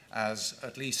around as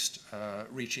at least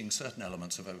reaching certain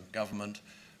elements of open government,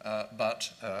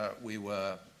 but we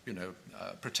were,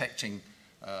 protecting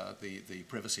the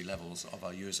privacy levels of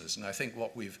our users. And I think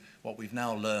what we've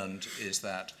now learned is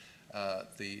that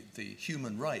the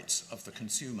human rights of the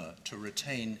consumer to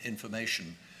retain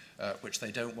information which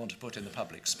they don't want to put in the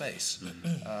public space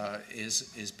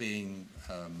is being,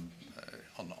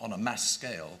 on a mass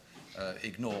scale,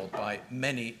 ignored by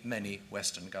many, many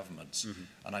Western governments.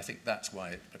 And I think that's why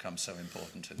it becomes so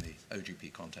important in the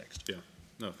OGP context. Yeah,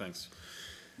 no, thanks.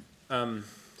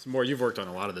 So more, you've worked on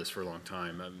a lot of this for a long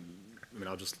time. I mean,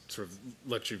 I'll just sort of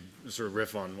let you sort of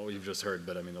riff on what you've just heard,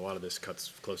 but I mean, a lot of this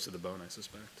cuts close to the bone, I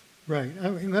suspect. Right. I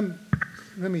mean,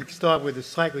 let me start with a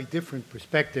slightly different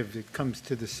perspective that comes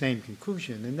to the same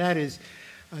conclusion, and that is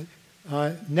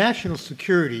national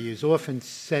security is often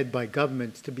said by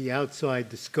governments to be outside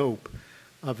the scope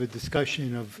of a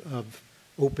discussion of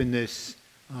openness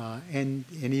and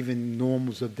even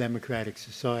normals of democratic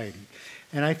society.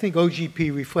 And I think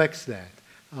OGP reflects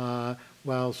that.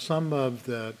 While some of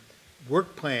the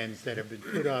work plans that have been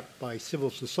put up by civil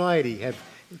society have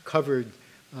covered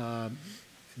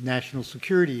national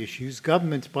security issues,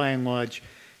 governments by and large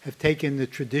have taken the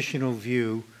traditional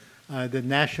view that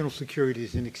national security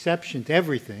is an exception to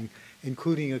everything,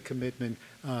 including a commitment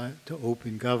to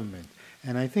open government.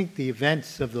 And I think the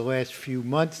events of the last few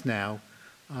months now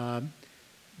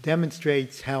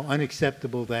demonstrates how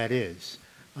unacceptable that is.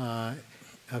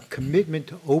 A commitment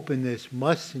to openness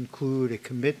must include a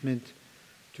commitment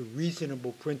to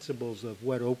reasonable principles of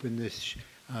what openness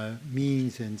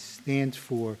means and stands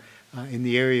for in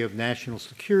the area of national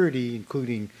security,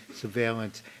 including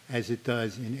surveillance, as it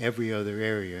does in every other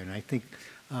area. And I think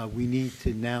we need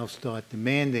to now start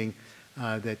demanding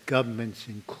that governments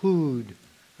include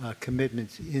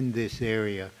commitments in this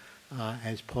area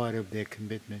as part of their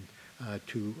commitment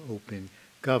to open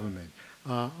government.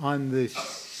 On the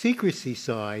secrecy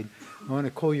side, I want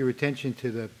to call your attention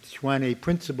to the Swanee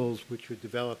principles, which were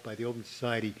developed by the Open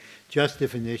Society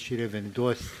Justice Initiative and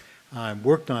endorsed and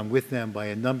worked on with them by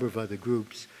a number of other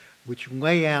groups, which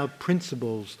lay out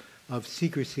principles of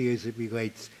secrecy as it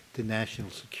relates to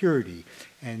national security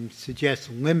and suggests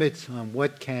limits on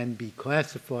what can be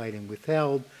classified and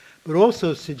withheld, but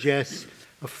also suggests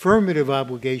affirmative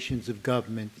obligations of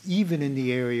government, even in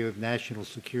the area of national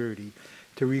security,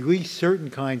 to release certain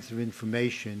kinds of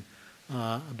information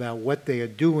about what they are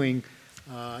doing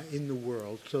in the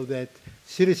world so that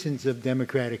citizens of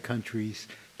democratic countries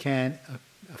can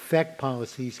affect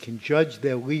policies, can judge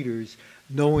their leaders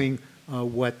knowing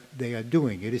what they are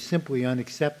doing. It is simply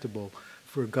unacceptable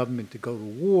for a government to go to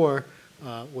war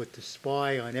or to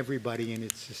spy on everybody in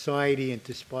its society and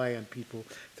to spy on people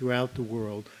throughout the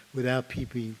world without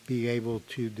people being able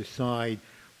to decide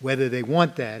whether they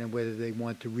want that and whether they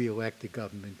want to re-elect a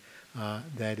government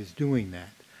that is doing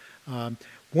that.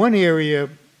 One area,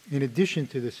 in addition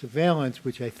to the surveillance,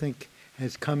 which I think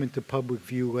has come into public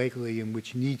view lately and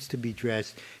which needs to be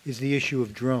addressed, is the issue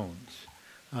of drones.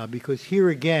 Because here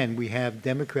again, we have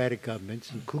democratic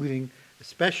governments, including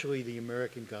especially the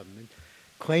American government,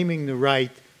 claiming the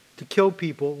right to kill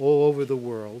people all over the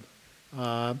world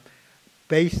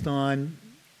based on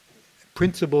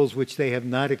principles which they have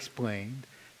not explained.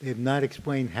 They have not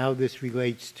explained how this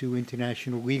relates to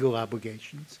international legal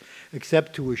obligations,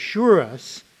 except to assure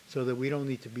us, so that we don't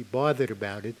need to be bothered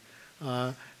about it,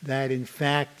 that in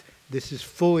fact this is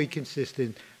fully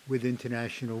consistent with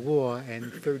international law.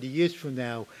 And 30 years from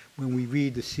now, when we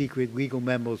read the secret legal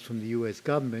memos from the U.S.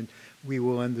 government, we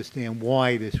will understand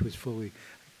why this was fully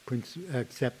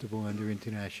acceptable under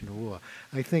international law.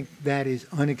 I think that is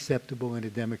unacceptable in a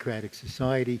democratic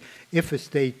society. If a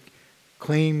state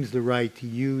claims the right to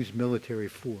use military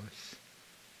force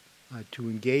to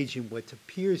engage in what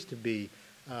appears to be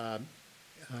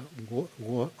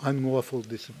unlawful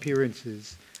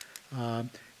disappearances,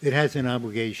 it has an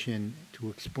obligation to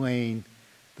explain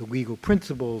the legal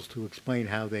principles, to explain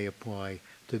how they apply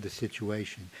to the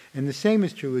situation. And the same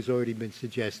is true, has already been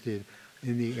suggested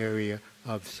in the area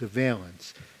of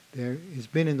surveillance. There has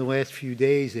been in the last few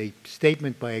days a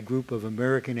statement by a group of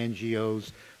American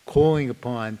NGOs calling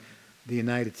upon the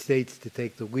United States to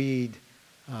take the lead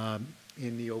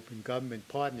in the Open Government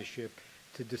Partnership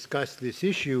to discuss this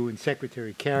issue, and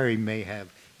Secretary Kerry may have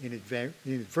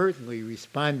inadvertently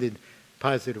responded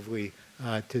positively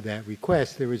to that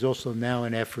request. There is also now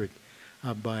an effort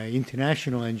by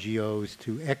international NGOs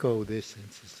to echo this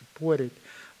and to support it,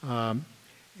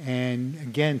 and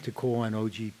again to call on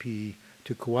OGP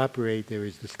to cooperate. There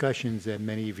is discussions that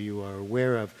many of you are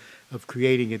aware of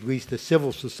creating at least a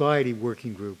civil society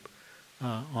working group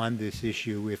on this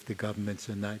issue if the governments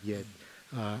are not yet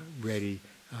ready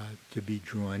to be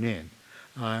drawn in.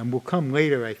 And we'll come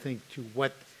later, I think, to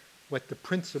what the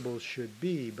principles should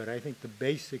be, but I think the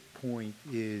basic point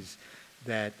is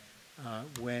that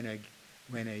when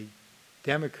a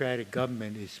democratic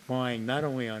government is spying not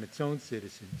only on its own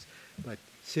citizens, but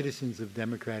citizens of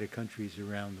democratic countries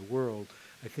around the world,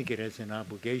 I think it has an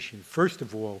obligation, first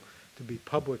of all, to be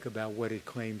public about what it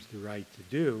claims the right to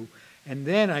do, and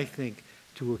then I think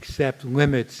to accept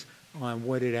limits on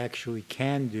what it actually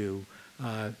can do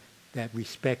that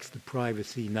respects the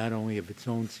privacy not only of its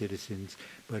own citizens,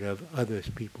 but of other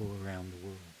people around the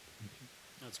world.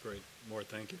 That's great. Mort,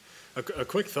 thank you. A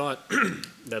quick thought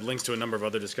that links to a number of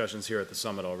other discussions here at the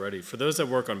summit already. For those that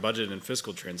work on budget and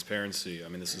fiscal transparency, I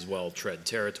mean, this is well-tread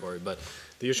territory, but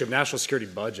the issue of national security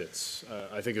budgets,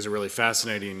 I think, is a really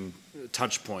fascinating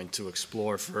touch point to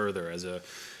explore further as a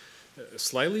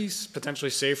slightly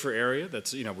potentially safer area.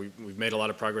 That's, you know, we've made a lot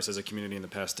of progress as a community in the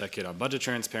past decade on budget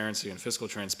transparency and fiscal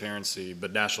transparency,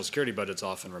 but national security budgets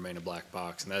often remain a black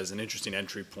box, and that is an interesting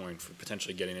entry point for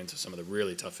potentially getting into some of the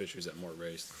really tough issues that Mort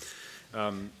raised.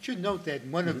 Should note that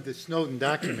one of the Snowden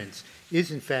documents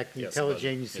is, in fact, the Yes, intelligence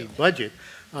budget, agency yeah.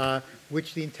 budget,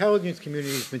 which the intelligence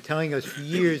community has been telling us for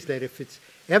years that if it's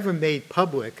ever made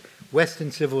public,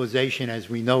 Western civilization as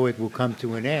we know it will come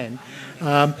to an end.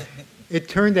 It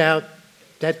turned out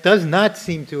that does not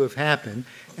seem to have happened.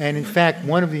 And in fact,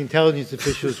 one of the intelligence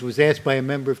officials was asked by a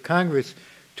member of Congress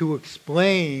to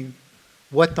explain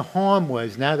what the harm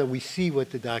was now that we see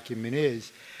what the document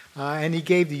is. And he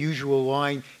gave the usual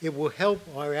line, it will help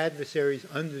our adversaries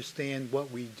understand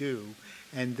what we do,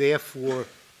 and therefore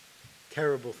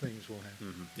terrible things will happen.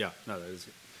 Mm-hmm. Yeah, no, that is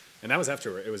good. And that was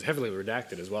after, it was heavily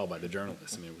redacted as well by the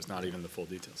journalists. I mean, it was not even the full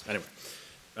details. Anyway,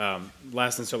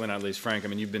 last and certainly not least, Frank, I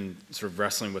mean, you've been sort of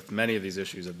wrestling with many of these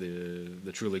issues at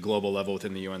the truly global level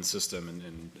within the UN system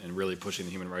and really pushing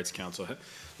the Human Rights Council.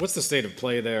 What's the state of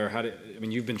play there? I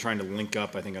mean, you've been trying to link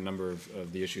up, I think, a number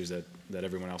of the issues that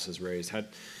everyone else has raised.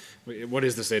 What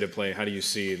is the state of play? How do you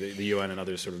see the UN and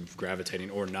others sort of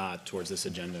gravitating or not towards this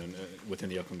agenda within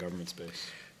the open government space?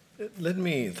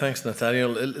 Thanks,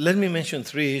 Nathaniel. Let me mention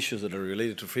 3 issues that are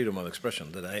related to freedom of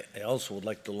expression that I also would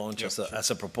like to launch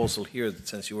as a proposal here,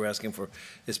 since you were asking for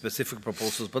specific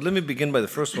proposals. But let me begin by the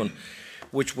first one,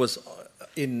 which was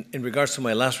in regards to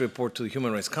my last report to the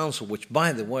Human Rights Council, which,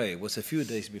 by the way, was a few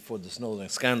days before the Snowden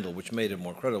scandal, which made it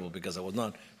more credible because I was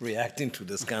not reacting to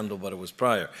the scandal, but it was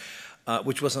prior,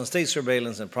 which was on state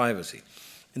surveillance and privacy.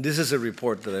 And this is a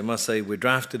report that I must say we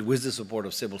drafted with the support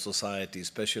of civil society,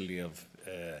 especially of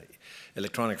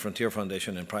Electronic Frontier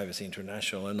Foundation and Privacy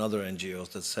International and other NGOs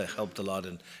that helped a lot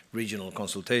in regional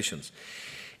consultations.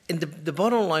 And the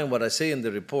bottom line, what I say in the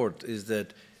report is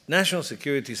that national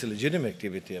security is a legitimate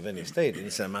activity of any state. And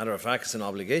as a matter of fact, it's an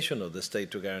obligation of the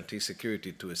state to guarantee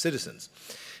security to its citizens.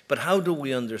 But how do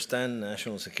we understand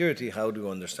national security? How do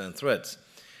we understand threats?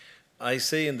 I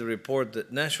say in the report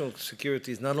that national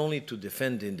security is not only to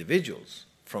defend individuals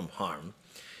from harm,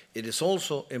 it is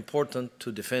also important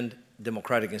to defend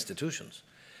democratic institutions.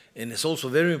 And it's also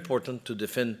very important to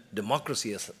defend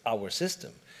democracy as our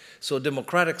system. So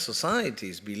democratic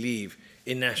societies believe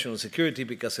in national security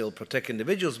because they'll protect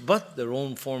individuals, but their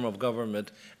own form of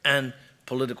government and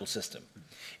political system.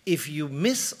 If you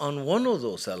miss on one of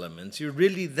those elements, you're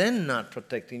really then not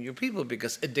protecting your people,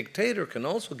 because a dictator can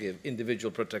also give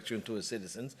individual protection to his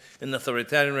citizens, an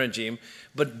authoritarian regime,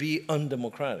 but be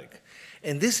undemocratic.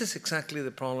 And this is exactly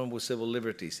the problem with civil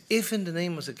liberties. If in the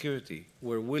name of security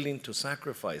we're willing to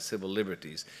sacrifice civil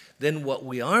liberties, then what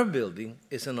we are building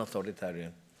is an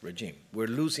authoritarian regime. We're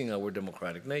losing our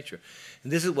democratic nature.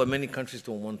 And this is what many countries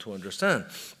don't want to understand.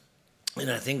 And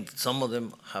I think some of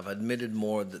them have admitted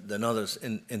more than others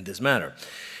in this matter.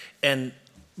 And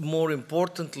more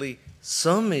importantly,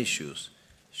 some issues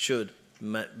should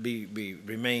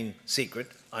remain secret,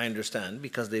 I understand,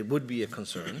 because they would be a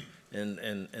concern.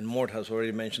 And Mort has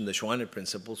already mentioned the Schwanner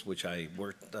principles, which I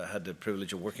had the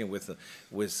privilege of working with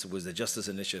the Justice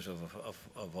Initiative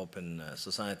of Open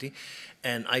Society.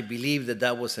 And I believe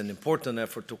that was an important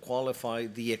effort to qualify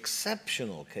the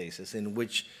exceptional cases in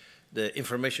which the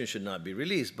information should not be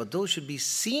released. But those should be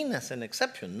seen as an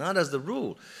exception, not as the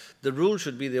rule. The rule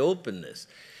should be the openness.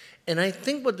 And I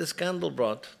think what the scandal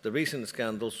brought, the recent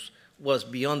scandals, was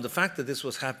beyond the fact that this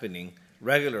was happening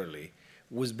regularly,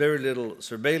 with very little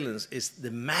surveillance, is the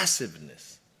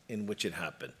massiveness in which it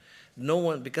happened. No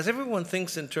one, because everyone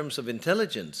thinks in terms of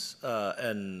intelligence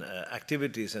and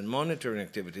activities and monitoring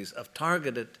activities of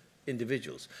targeted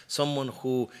individuals, someone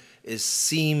who is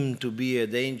seen to be a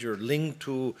danger linked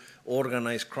to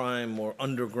organized crime or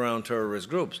underground terrorist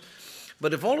groups.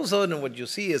 But if all of a sudden what you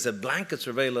see is a blanket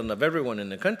surveillance of everyone in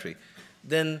the country,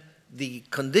 then the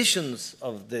conditions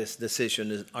of this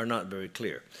decision are not very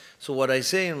clear. So what I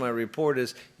say in my report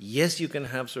is, yes, you can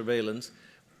have surveillance,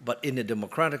 but in a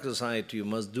democratic society, you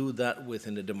must do that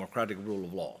within the democratic rule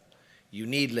of law. You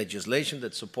need legislation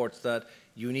that supports that,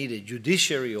 you need a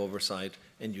judiciary oversight,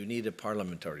 and you need a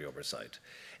parliamentary oversight.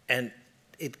 And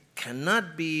it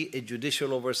cannot be a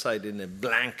judicial oversight in a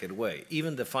blanket way.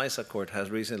 Even the FISA court has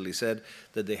recently said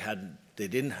that they had They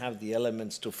didn't have the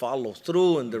elements to follow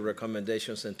through in the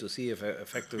recommendations and to see if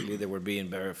effectively they were being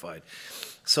verified.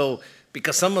 So,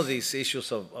 because some of these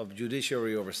issues of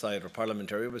judiciary oversight or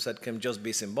parliamentary oversight can just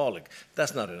be symbolic,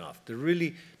 that's not enough.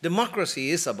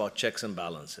 Democracy is about checks and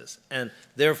balances, and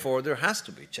therefore there has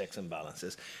to be checks and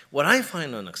balances. What I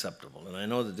find unacceptable, and I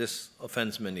know that this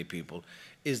offends many people,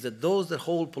 is that those that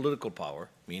hold political power,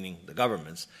 meaning the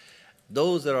governments,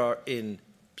 those that are in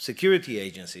security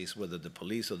agencies, whether the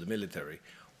police or the military,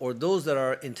 or those that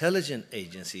are intelligence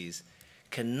agencies,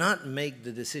 cannot make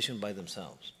the decision by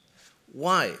themselves.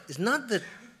 Why? It's not that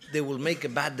they will make a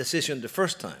bad decision the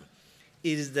first time.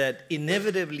 It is that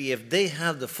inevitably, if they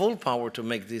have the full power to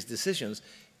make these decisions,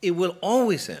 it will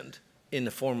always end in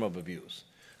the form of abuse.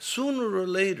 Sooner or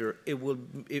later, it will.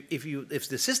 If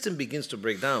the system begins to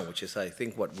break down, which is, I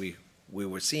think, what we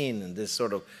were seeing in this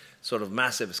sort of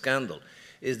massive scandal,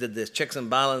 is that the checks and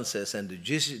balances and the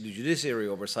judiciary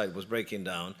oversight was breaking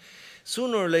down.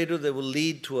 Sooner or later, they will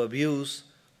lead to abuse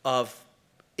of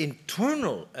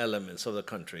internal elements of the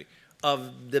country,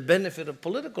 of the benefit of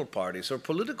political parties or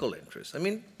political interests. I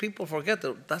mean, people forget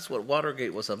that that's what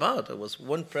Watergate was about. It was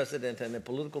one president and a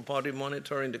political party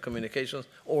monitoring the communications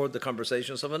or the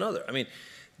conversations of another. I mean,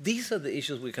 these are the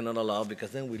issues we cannot allow,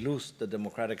 because then we lose the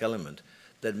democratic element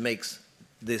that makes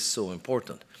this so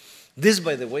important. This,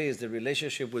 by the way, is the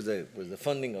relationship with the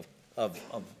funding of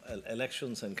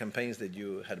elections and campaigns that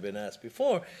you had been asked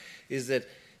before, is that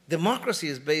democracy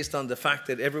is based on the fact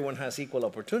that everyone has equal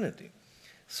opportunity.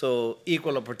 So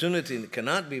equal opportunity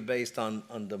cannot be based on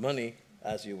the money,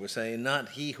 as you were saying. Not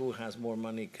he who has more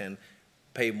money can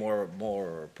pay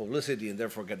more publicity and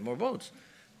therefore get more votes.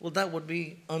 Well, that would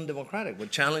be undemocratic,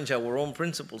 would challenge our own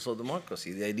principles of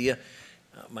democracy. The idea,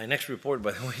 my next report,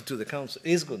 by the way, to the Council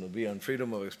is going to be on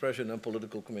freedom of expression and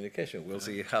political communication. We'll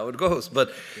see how it goes.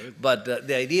 But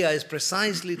the idea is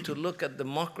precisely to look at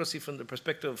democracy from the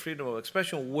perspective of freedom of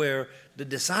expression, where the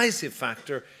decisive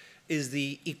factor is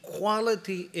the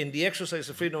equality in the exercise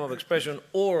of freedom of expression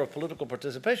or of political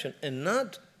participation, and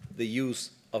not the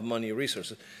use of money or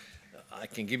resources. I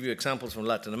can give you examples from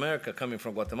Latin America, coming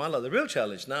from Guatemala. The real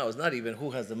challenge now is not even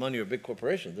who has the money or big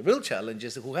corporations. The real challenge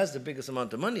is who has the biggest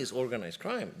amount of money is organized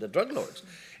crime, the drug lords.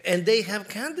 And they have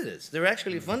candidates. They're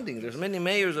actually funding. There's many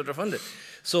mayors that are funded.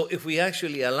 So if we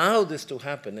actually allow this to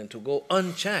happen and to go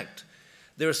unchecked,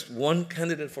 there's one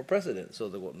candidate for president. So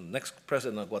the next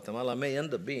president of Guatemala may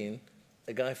end up being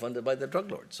a guy funded by the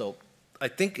drug lord. So I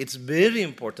think it's very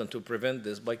important to prevent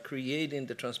this by creating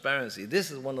the transparency. This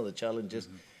is one of the challenges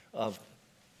of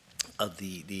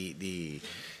the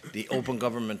open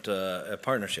government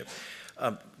partnership.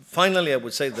 Finally, I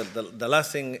would say that the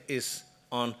last thing is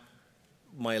on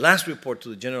my last report to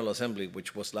the General Assembly,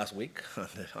 which was last week,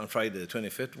 on Friday the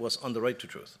 25th, was on the right to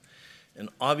truth. And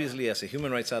obviously, as a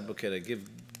human rights advocate, I give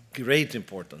great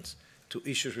importance to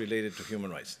issues related to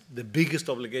human rights. The biggest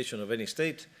obligation of any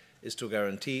state is to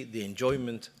guarantee the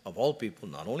enjoyment of all people,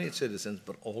 not only its citizens,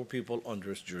 but all people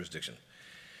under its jurisdiction.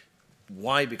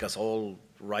 Why? Because all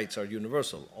rights are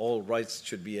universal. All rights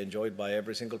should be enjoyed by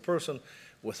every single person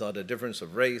without a difference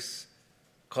of race,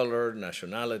 color,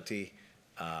 nationality,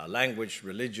 language,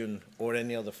 religion, or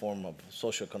any other form of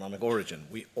socioeconomic origin.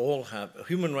 We all have,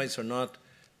 human rights are not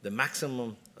the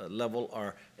maximum level,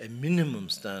 are a minimum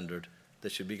standard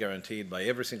that should be guaranteed by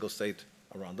every single state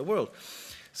around the world.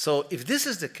 So if this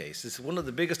is the case, this is one of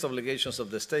the biggest obligations of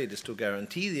the state, is to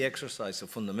guarantee the exercise of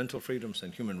fundamental freedoms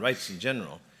and human rights in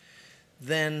general,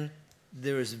 then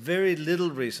there is very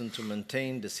little reason to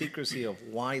maintain the secrecy of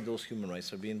why those human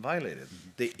rights are being violated.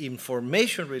 The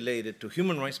information related to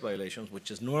human rights violations, which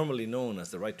is normally known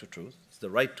as the right to truth, it's the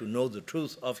right to know the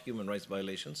truth of human rights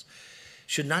violations,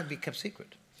 should not be kept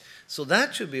secret. So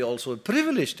that should be also a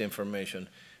privileged information.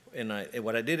 And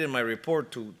what I did in my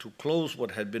report to close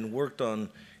what had been worked on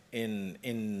in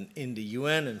the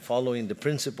UN and following the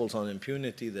principles on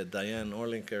impunity that Diane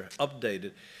Orlinker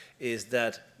updated, is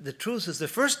that the truth is the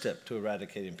first step to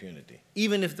eradicate impunity,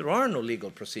 even if there are no legal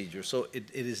procedures. So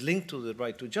it is linked to the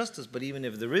right to justice, but even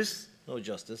if there is no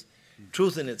justice,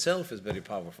 truth in itself is very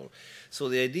powerful. So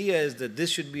the idea is that this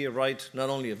should be a right not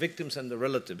only of victims and their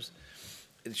relatives,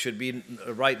 it should be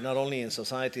a right not only in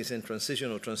societies in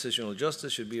transition or transitional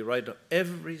justice, should be a right of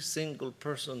every single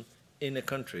person in a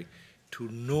country to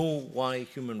know why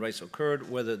human rights occurred,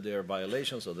 whether they are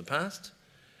violations of the past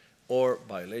or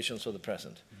violations of the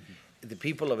present. The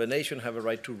people of a nation have a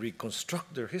right to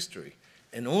reconstruct their history,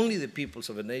 and only the peoples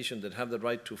of a nation that have the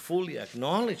right to fully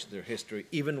acknowledge their history,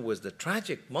 even with the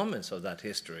tragic moments of that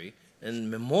history,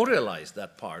 and memorialize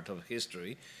that part of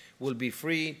history, will be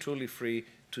free, truly free,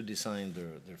 to design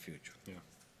their future. Yeah.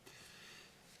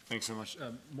 Thanks so much.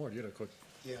 Mort, you had a quick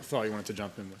Yeah. thought you wanted to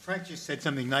jump in with. Frank just said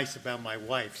something nice about my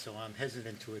wife, so I'm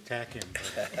hesitant to attack him,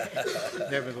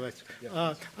 but nevertheless.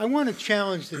 I want to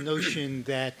challenge the notion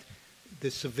that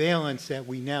the surveillance that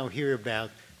we now hear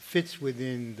about fits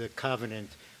within the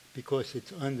covenant because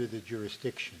it's under the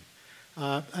jurisdiction.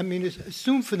 I mean,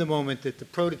 assume for the moment that the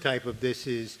prototype of this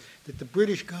is that the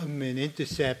British government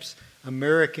intercepts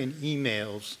American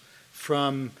emails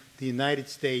from the United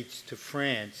States to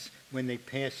France when they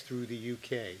pass through the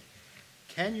UK.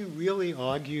 Can you really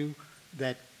argue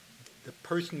that the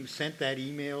person who sent that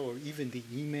email or even the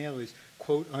email is,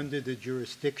 quote, under the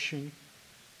jurisdiction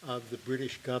of the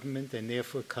British government and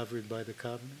therefore covered by the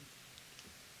covenant?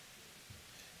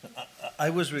 I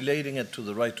was relating it to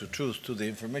the right to truth, to the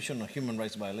information on human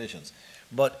rights violations.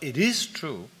 But it is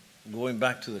true, going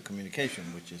back to the communication,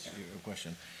 which is your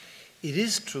question, it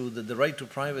is true that the right to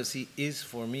privacy is,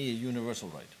 for me, a universal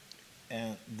right.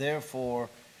 And therefore,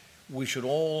 we should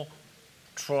all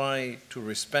try to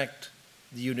respect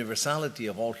the universality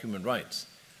of all human rights.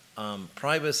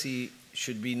 Privacy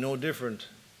should be no different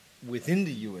within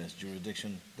the U.S.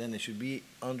 jurisdiction than it should be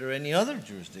under any other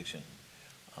jurisdiction.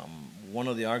 One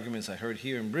of the arguments I heard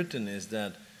here in Britain is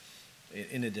that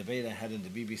in a debate I had in the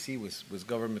BBC with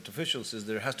government officials is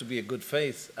there has to be a good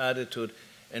faith attitude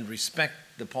and respect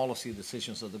the policy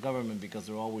decisions of the government because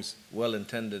they're always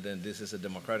well-intended and this is a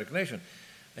democratic nation.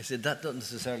 I said that doesn't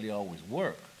necessarily always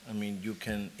work. I mean, you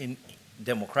can, in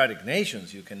democratic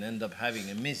nations, you can end up having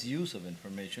a misuse of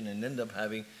information and end up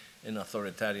having an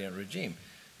authoritarian regime.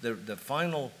 The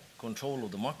final control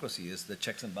of democracy is the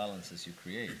checks and balances you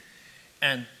create.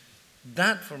 And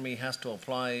that, for me, has to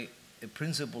apply a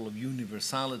principle of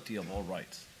universality of all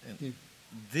rights. And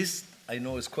this, I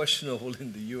know, is questionable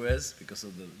in the U.S. because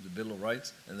of the Bill of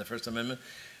Rights and the First Amendment.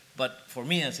 But for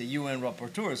me, as a UN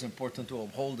rapporteur, it's important to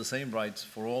uphold the same rights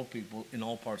for all people in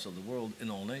all parts of the world,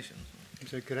 in all nations.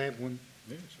 So could I have one?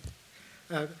 Yeah,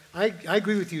 sure. I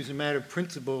agree with you as a matter of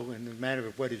principle and a matter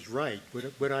of what is right.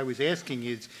 What I was asking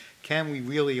is, can we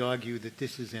really argue that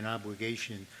this is an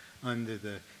obligation under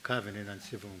the Covenant on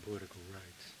Civil and Political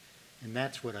Rights? And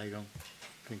that's what I don't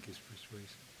think is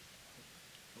persuasive.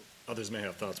 Others may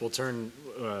have thoughts. We'll turn,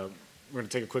 we're going to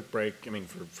take a quick break, I mean,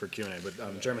 for Q&A,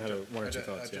 but Chairman had one or two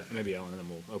thoughts. Yeah, maybe Ellen, and then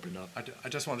we'll open it up. I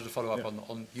just wanted to follow up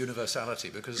on universality,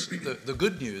 because the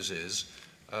good news is,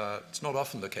 it's not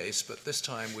often the case, but this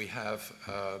time we have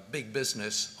big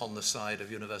business on the side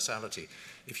of universality.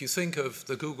 If you think of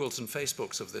the Googles and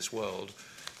Facebooks of this world,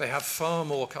 they have far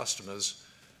more customers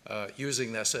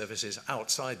using their services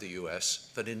outside the US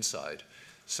than inside.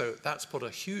 So that's put a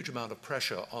huge amount of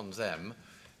pressure on them,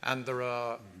 and there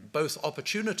are both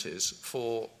opportunities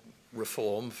for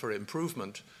reform, for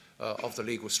improvement of the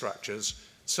legal structures,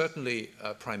 certainly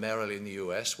primarily in the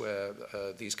US, where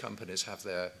these companies have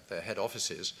their head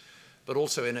offices, but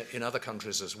also in other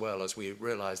countries as well, as we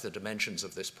realize the dimensions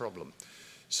of this problem.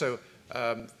 So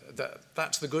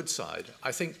that's the good side.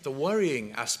 I think the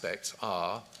worrying aspects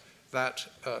are that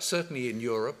certainly in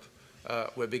Europe,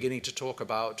 we're beginning to talk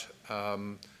about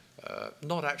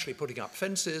not actually putting up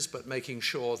fences, but making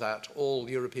sure that all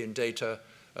European data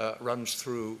runs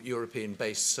through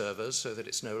European-based servers so that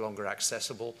it's no longer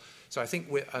accessible. So I think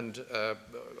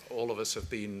all of us have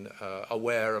been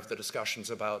aware of the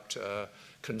discussions about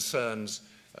concerns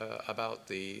about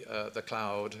the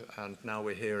cloud, and now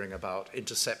we're hearing about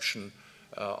interception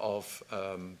of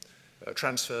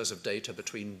transfers of data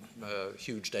between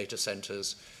huge data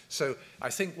centers. So I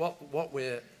think what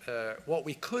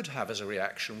we could have as a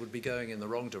reaction would be going in the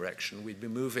wrong direction. We'd be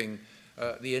moving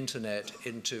the internet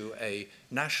into a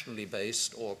nationally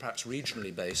based or perhaps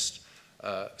regionally based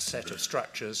set of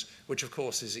structures, which of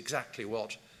course is exactly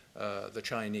what the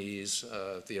Chinese,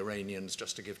 the Iranians,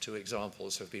 just to give two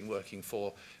examples, have been working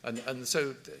for. And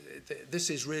so this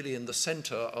is really in the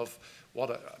center of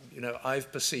what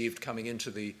I've perceived coming into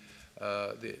the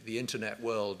internet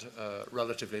world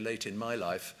relatively late in my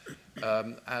life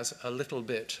as a little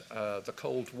bit the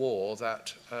Cold War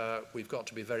that we've got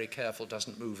to be very careful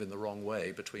doesn't move in the wrong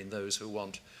way between those who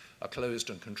want a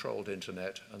closed and controlled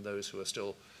internet and those who are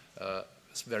still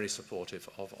very supportive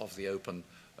of the open,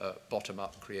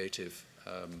 bottom-up creative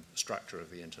structure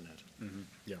of the internet. Mm-hmm.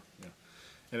 Yeah,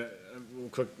 yeah.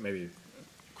 And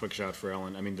quick shot for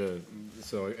Ellen. I mean,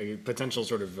 so a potential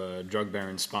sort of drug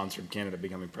baron-sponsored candidate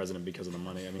becoming president because of the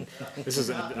money. I mean, this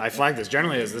is I flag this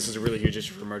generally as this is a really huge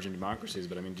issue for emerging democracies.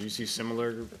 But I mean, do you see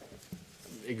similar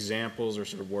examples or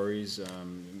sort of worries?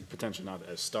 Potentially not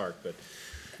as stark, but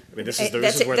I mean, this is where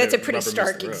that's the a pretty rubber meets the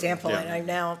stark road. example, Yeah. and I'm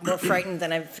now more frightened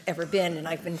than I've ever been, and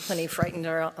I've been plenty frightened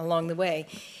along the way.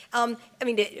 I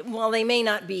mean, while they may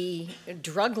not be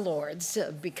drug lords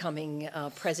becoming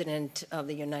president of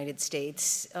the United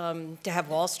States, to have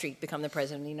Wall Street become the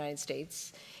president of the United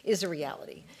States is a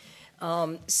reality.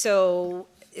 So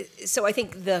I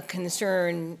think the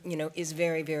concern, is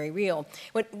very, very real.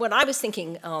 What I was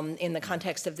thinking in the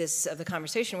context of the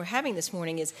conversation we're having this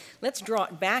morning is, let's draw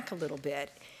it back a little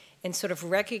bit and sort of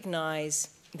recognize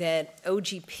that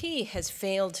OGP has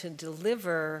failed to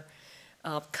deliver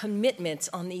commitments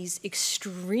on these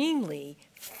extremely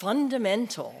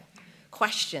fundamental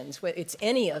questions. It's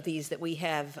any of these that we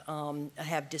have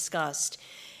discussed.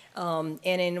 And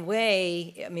in a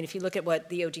way, I mean, if you look at what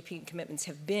the OGP commitments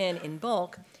have been in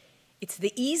bulk, it's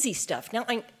the easy stuff. Now,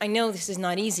 I know this is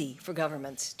not easy for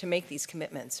governments to make these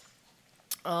commitments,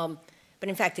 but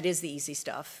in fact, it is the easy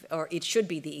stuff, or it should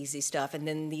be the easy stuff, and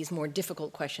then these more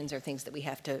difficult questions are things that we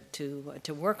have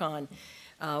to work on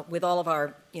with all of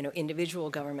our,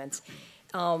 individual governments.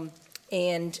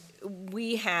 And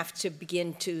we have to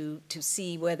begin to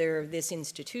see whether this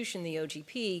institution, the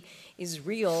OGP, is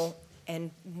real, and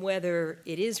whether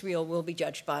it is real will be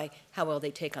judged by how well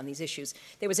they take on these issues.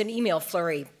 There was an email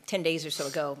flurry 10 days or so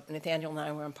ago. Nathaniel and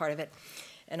I were on part of it.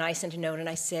 And I sent a note and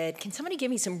I said, can somebody give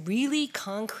me some really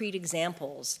concrete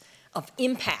examples of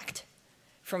impact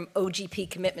from OGP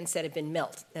commitments that have been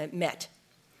met?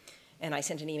 And I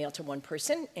sent an email to one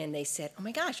person and they said, oh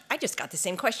my gosh, I just got the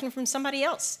same question from somebody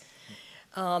else.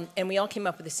 And we all came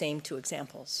up with the same 2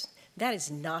 examples. That is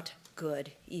not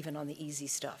good, even on the easy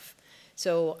stuff.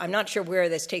 So I'm not sure where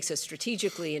this takes us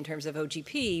strategically in terms of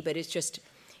OGP, but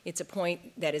it's a point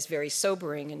that is very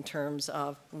sobering in terms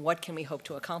of what can we hope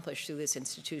to accomplish through this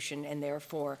institution, and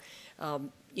therefore,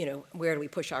 where do we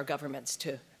push our governments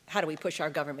how do we push our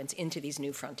governments into these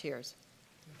new frontiers?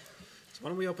 So why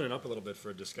don't we open it up a little bit for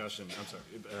a discussion? I'm sorry,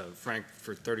 Frank,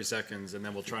 for 30 seconds, and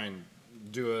then we'll try and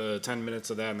do 10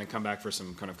 minutes of that, and then come back for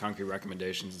some kind of concrete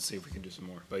recommendations and see if we can do some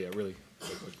more. But yeah, really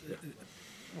quick. Yeah.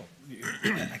 Well,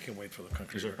 I can wait for the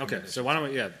country. Sure. Okay, so why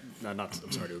don't we, I'm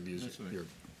sorry to abuse you.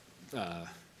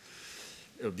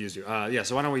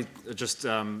 So why don't we just,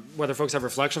 whether folks have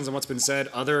reflections on what's been said,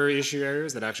 other issue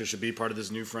areas that actually should be part of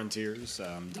this new frontiers,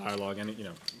 dialogue,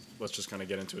 let's just kind of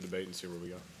get into a debate and see where we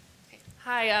go.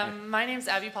 Hi, my name's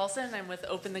Abby Paulson. I'm with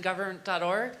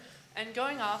openthegovernment.org. And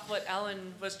going off what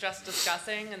Ellen was just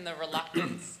discussing and the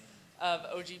reluctance of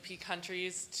OGP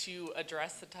countries to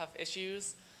address the tough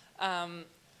issues,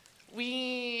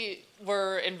 we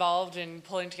were involved in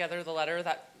pulling together the letter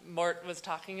that Mort was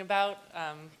talking about.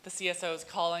 The CSO is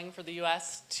calling for the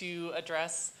U.S. to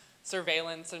address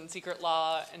surveillance and secret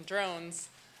law and drones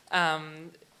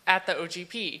at the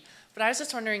OGP. But I was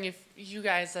just wondering if you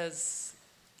guys, as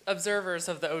observers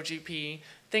of the OGP,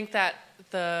 think that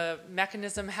the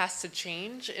mechanism has to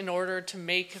change in order to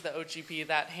make the OGP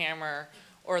that hammer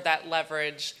or that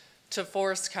leverage to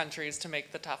force countries to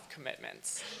make the tough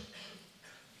commitments.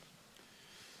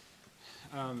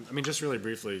 Just really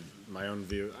briefly, my own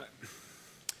view.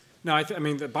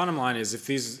 The bottom line is if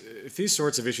these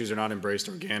sorts of issues are not embraced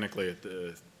organically at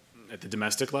the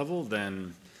domestic level,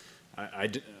 then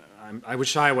I would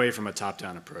shy away from a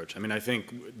top-down approach. I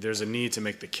think there's a need to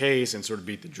make the case and sort of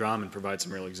beat the drum and provide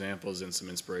some real examples and some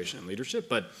inspiration and leadership.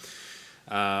 But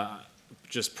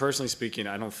just personally speaking,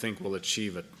 I don't think we'll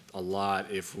achieve a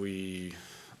lot if we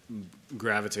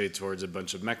gravitate towards a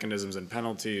bunch of mechanisms and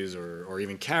penalties or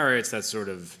even carrots that sort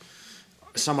of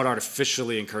somewhat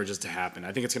artificially encourages to happen.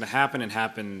 I think it's going to happen and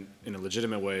happen in a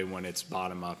legitimate way when it's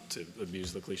bottom up, to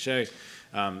abuse the cliche.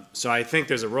 So I think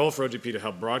there's a role for OGP to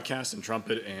help broadcast and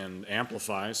trumpet and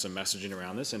amplify some messaging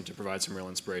around this and to provide some real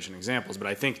inspiration examples. But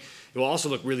I think it will also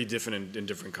look really different in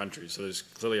different countries. So there's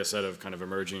clearly a set of kind of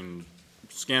emerging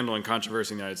scandal and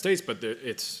controversy in the United States, but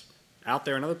it's out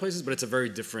there in other places, but it's a very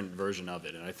different version of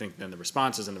it. And I think then the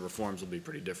responses and the reforms will be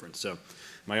pretty different. So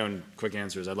my own quick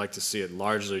answer is I'd like to see it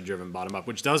largely driven bottom up,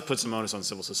 which does put some onus on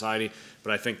civil society,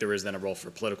 but I think there is then a role for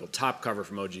political top cover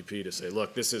from OGP to say,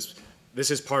 look, this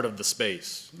is part of the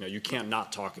space. You can't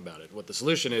not talk about it. What the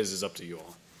solution is up to you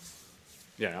all.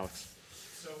 Yeah, Alex.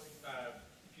 So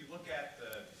if you look at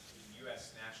the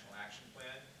U.S. National Action Plan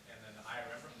and then the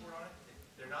IRM report on it,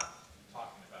 they're not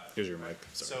talking about it. Here's your mic.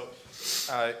 Sorry.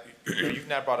 So you've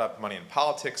now brought up money in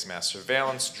politics, mass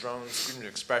surveillance, drones, freedom of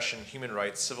expression, human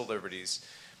rights, civil liberties.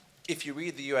 If you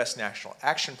read the U.S. National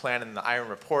Action Plan and the IRM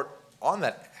report on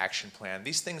that action plan,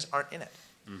 these things aren't in it.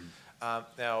 Mm-hmm.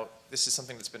 Now, this is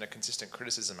something that's been a consistent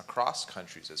criticism across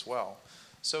countries as well.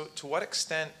 So to what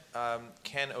extent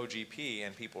can OGP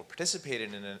and people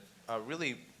participating in a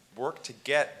really work to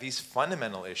get these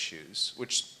fundamental issues,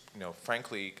 which,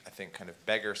 frankly, I think kind of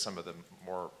beggar some of the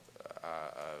more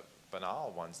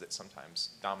banal ones that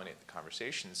sometimes dominate the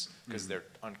conversations because they're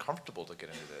uncomfortable to get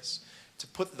into this, to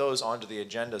put those onto the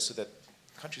agenda so that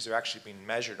countries are actually being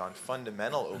measured on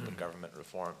fundamental open government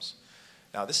reforms.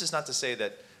 Now, this is not to say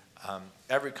that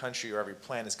every country or every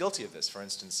plan is guilty of this. For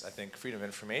instance, I think freedom of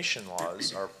information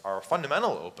laws are a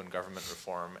fundamental open government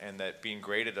reform, and that being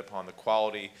graded upon the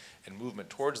quality and movement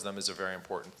towards them is a very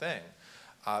important thing.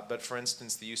 But for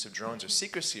instance, the use of drones or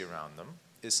secrecy around them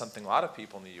is something a lot of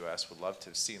people in the US would love to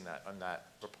have seen that on that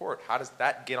report. How does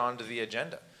that get onto the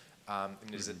agenda?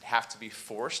 Does it have to be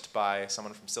forced by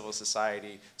someone from civil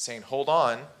society saying, hold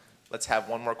on, let's have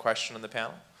one more question on the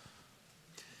panel?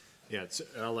 Yeah,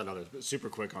 I'll let others, but super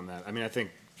quick on that. I mean, I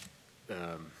think,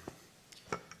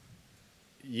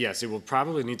 yes, it will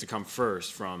probably need to come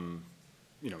first from,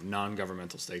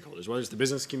 non-governmental stakeholders, whether it's the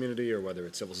business community or whether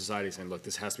it's civil society saying, look,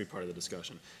 this has to be part of the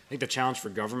discussion. I think the challenge for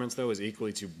governments, though, is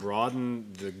equally to broaden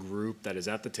the group that is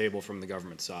at the table from the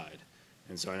government side.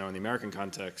 And so I know in the American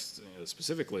context,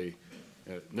 specifically,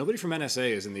 nobody from NSA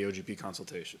is in the OGP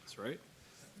consultations, right?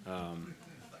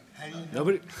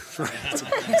 Nobody. That's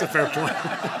a fair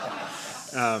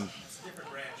point.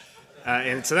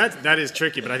 And so that is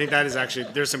tricky, but I think that is actually,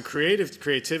 there's some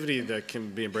creativity that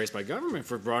can be embraced by government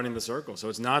for broadening the circle. So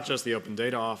it's not just the Open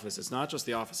Data Office, it's not just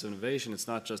the Office of Innovation, it's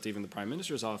not just even the Prime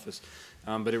Minister's office,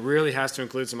 but it really has to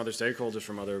include some other stakeholders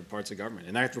from other parts of government.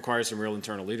 And that requires some real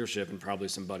internal leadership and probably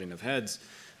some butting of heads.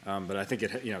 But I think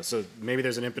so maybe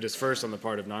there's an impetus first on the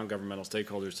part of non-governmental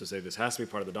stakeholders to say this has to be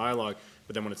part of the dialogue,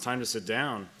 but then when it's time to sit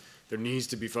down, there needs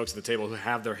to be folks at the table who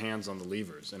have their hands on the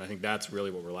levers. And I think that's really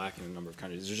what we're lacking in a number of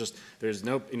countries. There's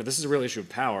no, this is a real issue of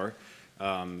power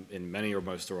in many or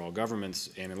most or all governments.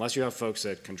 And unless you have folks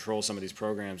that control some of these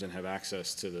programs and have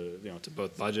access to to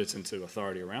both budgets and to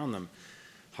authority around them,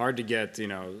 hard to get,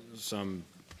 some,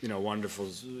 wonderful,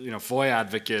 FOIA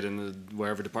advocate in the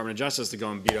wherever Department of Justice to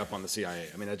go and beat up on the CIA.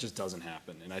 I mean, that just doesn't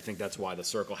happen. And I think that's why the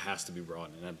circle has to be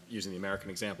broadened. And I'm using the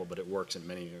American example, but it works in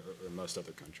many or most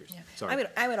other countries. Yeah. Sorry.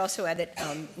 I would also add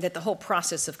that the whole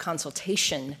process of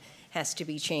consultation has to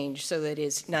be changed so that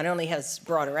it not only has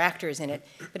broader actors in it,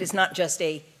 but it's not just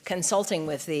a consulting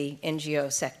with the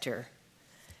NGO sector,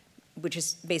 which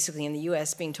is basically in the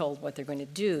US being told what they're going to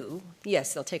do.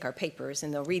 Yes, they'll take our papers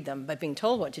and they'll read them, but being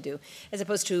told what to do, as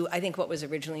opposed to, I think, what was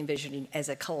originally envisioned as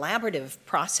a collaborative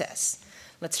process.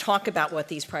 Let's talk about what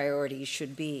these priorities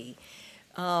should be.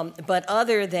 But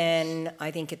other than, I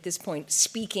think at this point,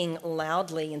 speaking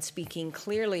loudly and speaking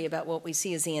clearly about what we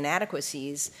see as the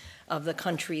inadequacies of the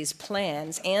country's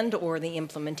plans and or the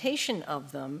implementation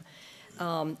of them,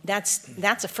 that's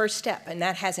a first step, and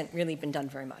that hasn't really been done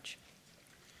very much.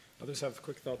 Others have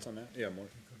quick thoughts on that? Yeah,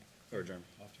 Morton. Or Jeremy,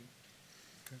 after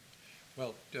you.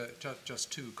 Well,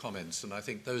 just two comments, and I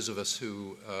think those of us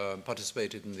who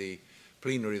participated in the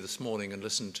plenary this morning and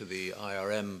listened to the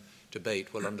IRM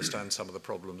debate will understand some of the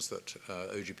problems that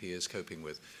OGP is coping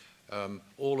with.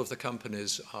 All of the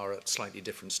companies are at slightly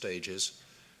different stages.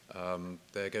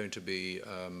 They're going to be,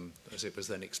 as it was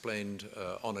then explained,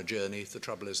 on a journey. The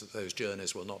trouble is that those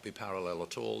journeys will not be parallel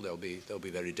at all. They'll be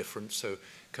very different. So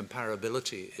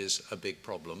comparability is a big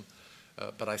problem.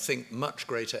 But I think much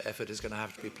greater effort is going to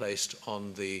have to be placed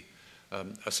on the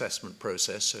assessment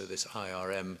process, so this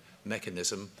IRM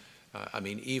mechanism. I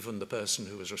mean, even the person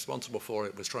who was responsible for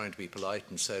it was trying to be polite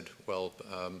and said, well,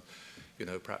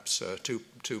 perhaps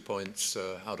 2 points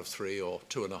out of 3 or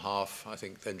 2.5, I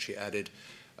think then she added.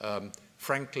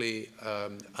 Frankly,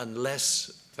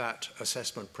 unless that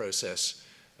assessment process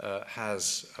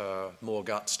has more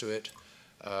guts to it,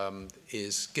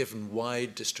 is given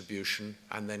wide distribution,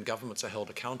 and then governments are held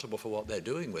accountable for what they're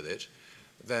doing with it,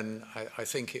 then I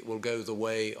think it will go the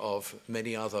way of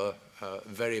many other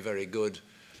very, very good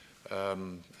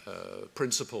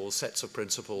sets of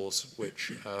principles,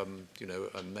 which,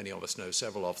 and many of us know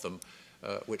several of them,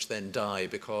 which then die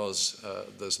because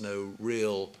there's no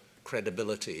real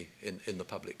credibility in the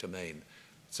public domain.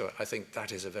 So I think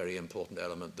that is a very important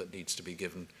element that needs to be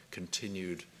given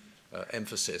continued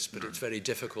emphasis, but it's very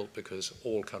difficult because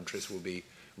all countries will be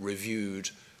reviewed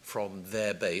from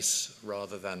their base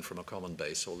rather than from a common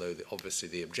base, although obviously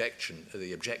the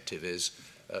objective is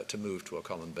to move to a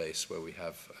common base where we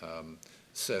have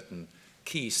certain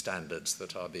key standards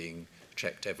that are being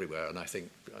checked everywhere. And I think,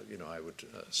 I would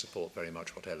support very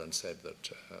much what Ellen said,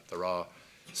 that there are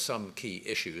some key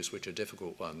issues, which are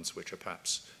difficult ones, which are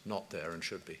perhaps not there and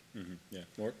should be. Yeah,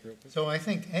 Mort, real quick. So I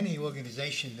think any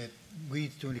organization that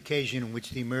leads to an occasion in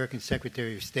which the American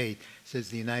Secretary of State says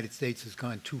the United States has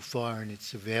gone too far in its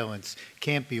surveillance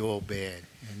can't be all bad,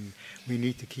 and we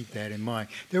need to keep that in mind.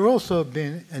 There also have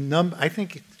been a number, I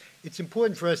think it's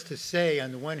important for us to say,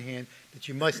 on the one hand, that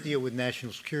you must deal with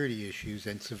national security issues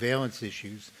and surveillance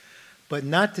issues, but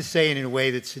not to say it in a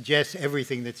way that suggests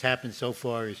everything that's happened so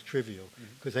far is trivial,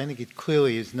 because I think it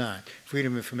clearly is not.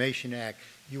 Freedom of Information Act,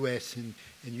 U.S. and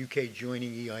UK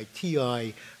joining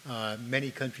EITI,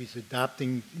 many countries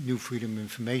adopting new Freedom of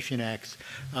Information Acts,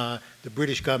 the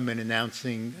British government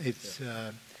announcing its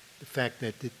the fact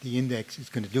that the index is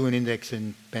going to do an index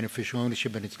in beneficial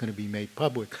ownership and it's going to be made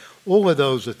public. All of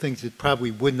those are things that probably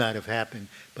would not have happened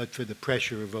but for the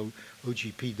pressure of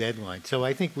OGP deadline. So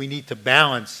I think we need to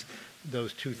balance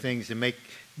those two things and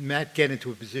not get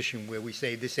into a position where we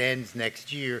say this ends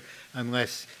next year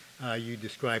unless you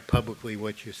describe publicly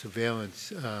what your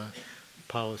surveillance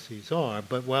policies are.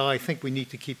 But while I think we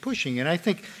need to keep pushing, and I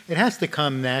think it has to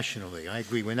come nationally. I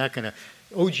agree. We're not going to,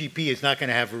 OGP is not going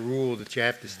to have a rule that you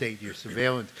have to state your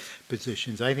surveillance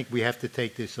positions. I think we have to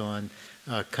take this on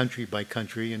country by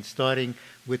country, and starting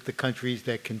with the countries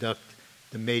that conduct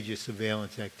the major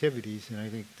surveillance activities, and I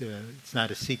think it's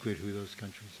not a secret who those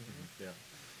countries are.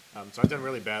 Yeah. So I've done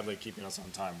really badly keeping us on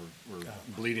time. We're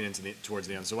bleeding into towards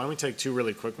the end. So why don't we take two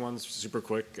really quick ones, super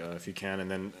quick, if you can,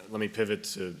 and then let me pivot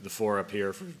to the four up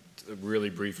here for really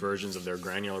brief versions of their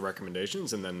granular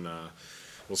recommendations, and then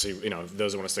we'll see. You know, if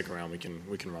those who want to stick around, we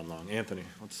can run long. Anthony,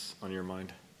 what's on your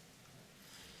mind?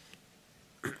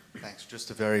 Thanks. Just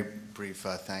a very brief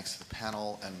thanks to the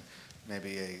panel, and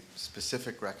maybe a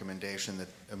specific recommendation that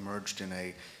emerged in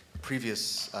a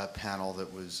previous panel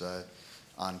that was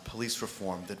on police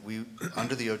reform, that we,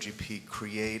 under the OGP,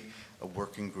 create a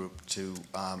working group to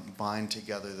bind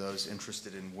together those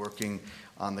interested in working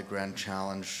on the grand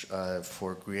challenge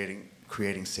for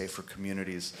creating safer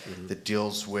communities, that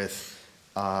deals with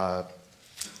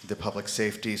the public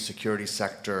safety, security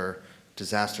sector,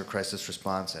 disaster crisis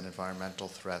response, and environmental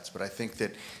threats. But I think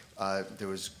that there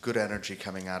was good energy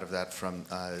coming out of that from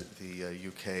the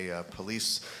UK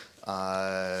police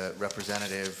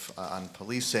representative on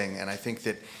policing, and I think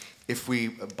that if we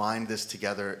bind this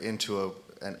together into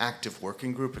an active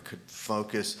working group, it could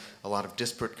focus a lot of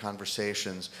disparate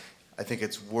conversations. I think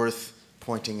it's worth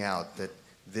pointing out that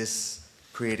this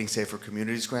Creating Safer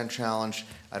Communities Grand Challenge,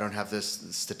 I don't have this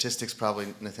statistics,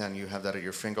 probably, Nathaniel, you have that at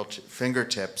your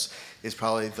fingertips, is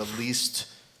probably the least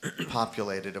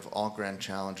populated of all grand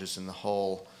challenges in the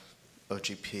whole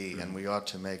OGP, and we ought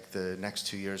to make the next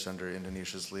 2 years under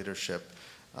Indonesia's leadership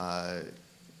a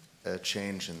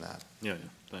change in that. Yeah,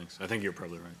 thanks. I think you're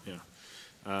probably right,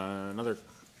 yeah. Another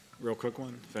real quick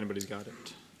one, if anybody's got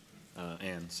it.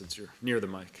 Anne, since you're near the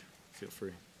mic, feel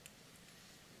free.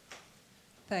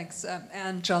 Thanks.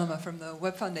 Anne Jolima from the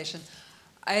Web Foundation.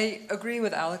 I agree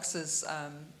with Alex's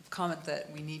comment that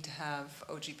we need to have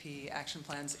OGP action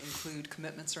plans include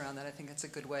commitments around that. I think it's a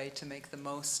good way to make the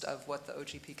most of what the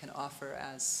OGP can offer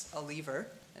as a lever.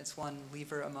 It's one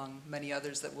lever among many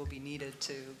others that will be needed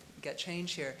to get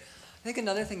change here. I think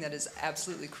another thing that is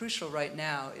absolutely crucial right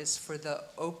now is for the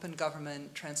open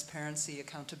government, transparency,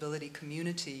 accountability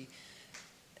community,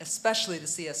 especially the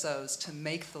CSOs, to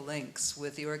make the links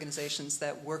with the organizations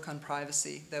that work on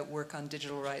privacy, that work on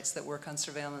digital rights, that work on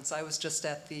surveillance. I was just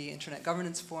at the Internet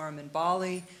Governance Forum in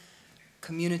Bali,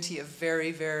 community of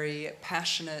very, very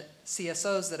passionate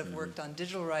CSOs that have worked on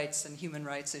digital rights and human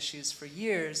rights issues for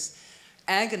years,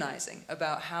 agonizing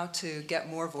about how to get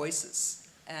more voices.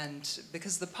 And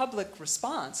because the public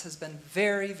response has been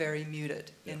very, very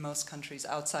muted in most countries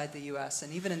outside the US,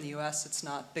 and even in the US it's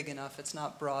not big enough, it's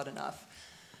not broad enough.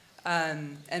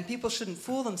 And people shouldn't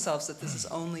fool themselves that this is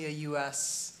only a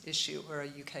US issue or a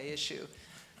UK issue.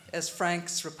 As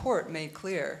Frank's report made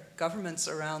clear, governments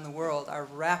around the world are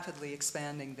rapidly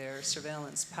expanding their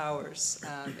surveillance powers.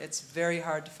 It's very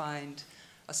hard to find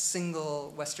a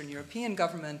single Western European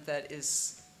government that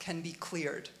can be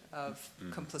cleared of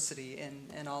complicity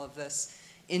in all of this.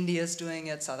 India's doing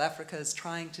it, South Africa is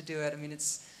trying to do it. I mean,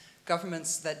 it's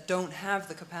governments that don't have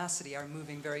the capacity are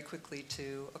moving very quickly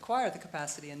to acquire the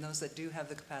capacity, and those that do have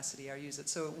the capacity are use it.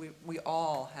 So we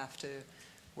all have to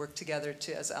work together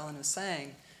to, as Ellen was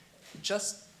saying,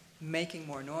 just making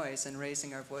more noise and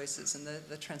raising our voices. And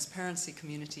the transparency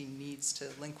community needs to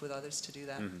link with others to do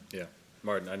that. Yeah.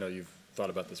 Martin, I know you've thought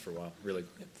about this for a while, really.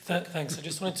 Thanks. I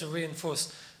just wanted to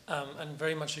reinforce and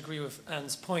very much agree with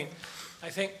Anne's point. I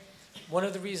think One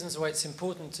of the reasons why it's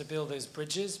important to build those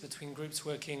bridges between groups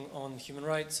working on human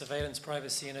rights, surveillance,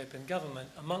 privacy, and open government,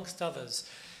 amongst others,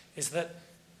 is that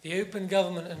the open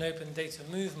government and open data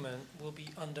movement will be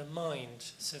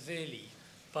undermined severely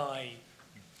by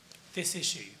this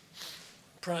issue: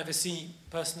 privacy,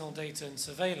 personal data, and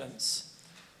surveillance.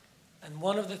 And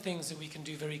one of the things that we can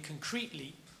do very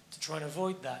concretely to try and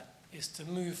avoid that is to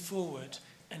move forward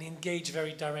and engage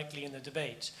very directly in the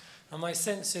debate. And my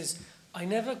sense is I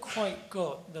never quite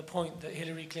got the point that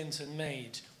Hillary Clinton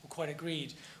made, or quite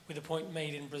agreed with the point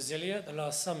made in Brasilia at the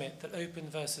last summit, that open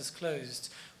versus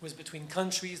closed was between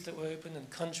countries that were open and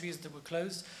countries that were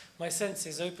closed. My sense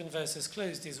is open versus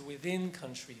closed is within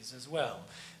countries as well.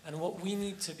 And what we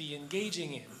need to be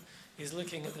engaging in is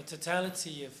looking at the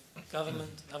totality of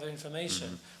government and other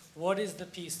information. What is the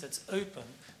piece that's open,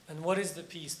 and what is the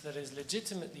piece that is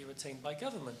legitimately retained by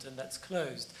government and that's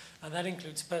closed? And that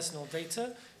includes personal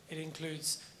data, it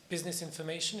includes business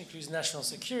information, it includes national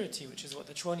security, which is what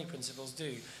the Chouani principles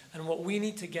do. And what we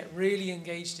need to get really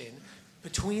engaged in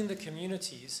between the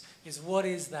communities is what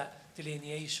is that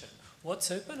delineation?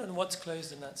 What's open and what's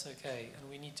closed, and that's okay. And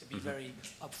we need to be very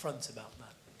upfront about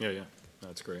that. Yeah,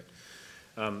 that's great.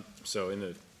 So in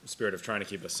the spirit of trying to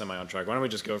keep us semi on track, why don't we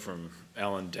just go from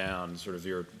Ellen down, sort of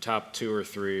your top 2 or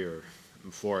 3 or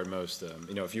 4 at most.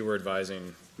 You know, if you were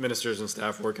advising ministers and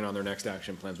staff working on their next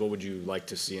action plans, what would you like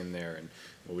to see in there, and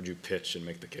what would you pitch and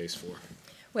make the case for?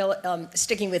 Well,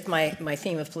 sticking with my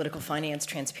theme of political finance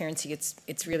transparency,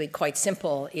 it's really quite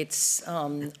simple. It's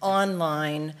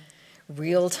online,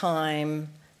 real-time,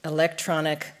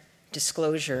 electronic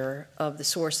disclosure of the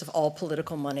source of all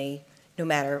political money, no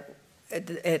matter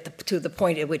to the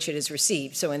point at which it is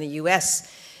received. So in the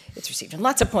U.S., it's received in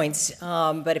lots of points,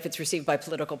 but if it's received by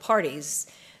political parties,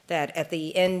 that at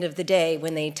the end of the day,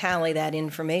 when they tally that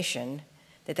information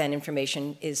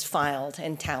is filed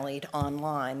and tallied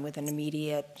online with an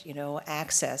immediate,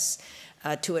 access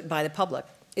to it by the public.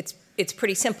 It's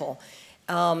pretty simple.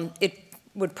 It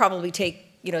would probably take,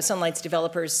 Sunlight's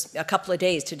developers a couple of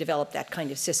days to develop that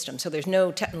kind of system. So there's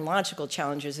no technological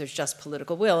challenges, there's just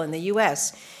political will. In the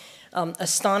U.S.,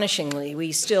 astonishingly,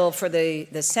 we still, for the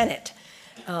Senate,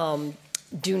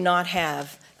 do not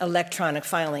have electronic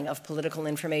filing of political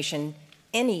information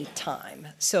any time.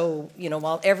 So,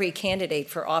 while every candidate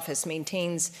for office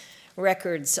maintains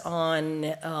records on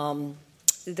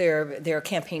their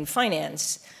campaign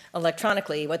finance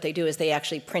electronically, what they do is they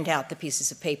actually print out the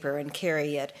pieces of paper and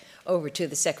carry it over to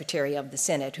the Secretary of the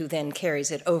Senate, who then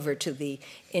carries it over to the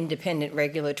Independent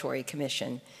Regulatory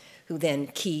Commission, who then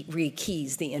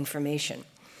rekeys the information.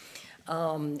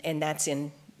 And that's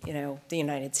in the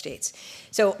United States.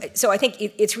 So I think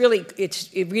it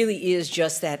really is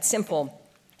just that simple.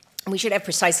 We should have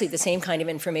precisely the same kind of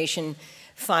information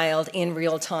filed in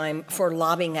real time for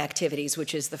lobbying activities,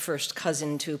 which is the first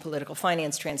cousin to political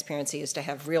finance transparency, is to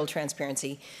have real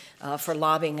transparency for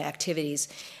lobbying activities.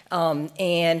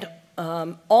 And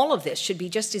all of this should be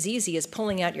just as easy as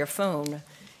pulling out your phone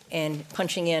and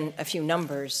punching in a few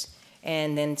numbers,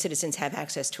 and then citizens have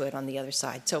access to it on the other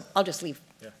side. So I'll just leave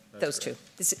those two.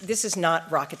 This is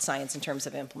not rocket science in terms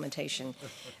of implementation.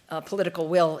 Political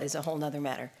will is a whole other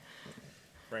matter.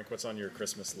 Frank, what's on your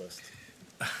Christmas list?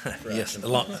 Yes, a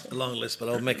long list, but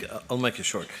I'll make it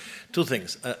short. 2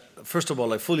 things. First of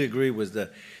all, I fully agree with the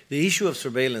issue of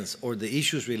surveillance, or the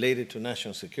issues related to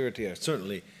national security, are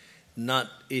certainly not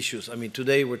issues. I mean,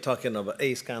 today we're talking about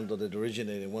a scandal that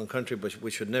originated in one country, but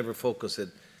we should never focus it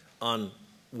on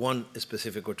one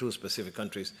specific or 2 specific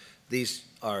countries. These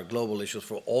are global issues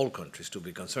for all countries to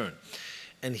be concerned.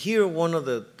 And here, one of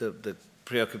the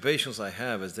preoccupations I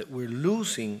have is that we're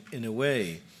losing, in a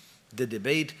way, the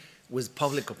debate with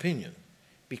public opinion,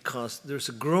 because there's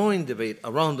a growing debate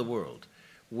around the world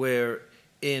where,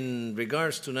 in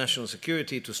regards to national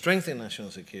security, to strengthen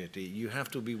national security, you have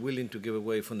to be willing to give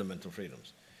away fundamental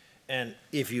freedoms. And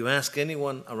if you ask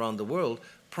anyone around the world,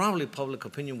 probably public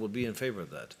opinion will be in favor of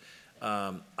that.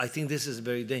 I think this is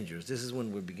very dangerous. This is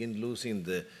when we begin losing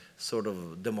the sort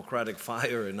of democratic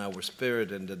fire in our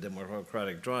spirit and the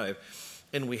democratic drive.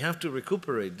 And we have to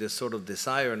recuperate this sort of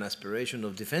desire and aspiration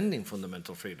of defending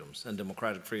fundamental freedoms and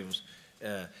democratic freedoms,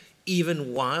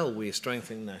 even while we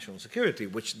strengthen national security,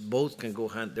 which both can go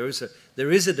hand. There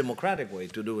is a democratic way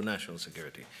to do national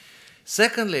security.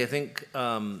 Secondly, I think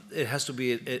it has to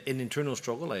be an internal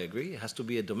struggle. I agree. It has to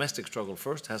be a domestic struggle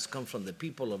first. It has to come from the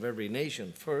people of every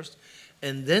nation first,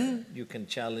 and then you can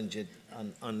challenge it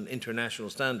on international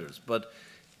standards. But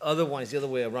otherwise, the other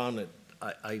way around it,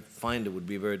 I find it would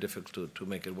be very difficult to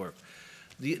make it work.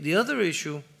 The other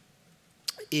issue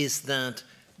is that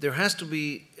there has to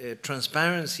be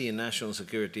transparency in national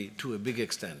security to a big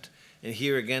extent. And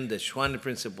here again, the Schwann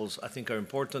principles, I think, are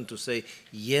important to say,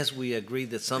 yes, we agree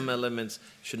that some elements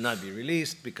should not be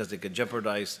released because they could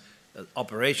jeopardize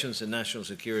operations and national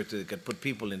security, they could put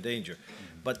people in danger.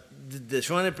 But the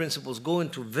Schwann principles go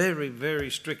into very,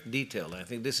 very strict detail. I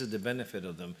think this is the benefit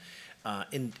of them.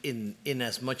 In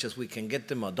as much as we can get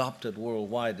them adopted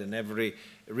worldwide and every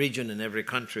region and every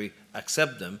country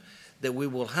accept them, that we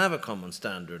will have a common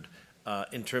standard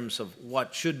in terms of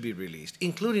what should be released,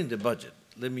 including the budget.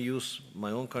 Let me use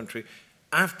my own country.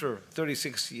 After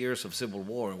 36 years of civil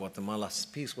war in Guatemala,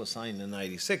 peace was signed in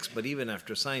 '96, but even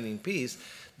after signing peace,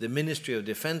 the Ministry of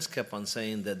Defense kept on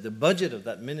saying that the budget of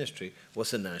that ministry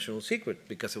was a national secret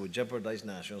because it would jeopardize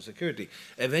national security.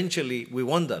 Eventually, we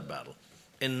won that battle.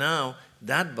 And now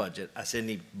that budget, as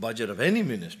any budget of any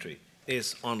ministry,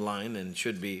 is online and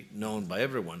should be known by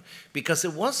everyone because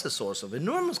it was a source of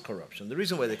enormous corruption. The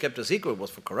reason why they kept it secret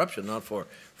was for corruption, not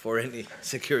for any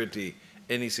security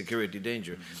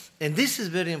danger. And this is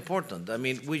very important. I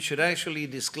mean, we should actually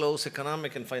disclose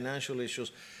economic and financial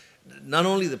issues, not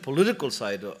only the political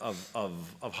side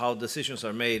of how decisions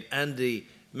are made and the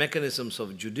mechanisms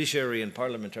of judiciary and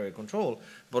parliamentary control,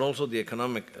 but also the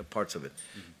economic parts of it.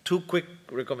 Two quick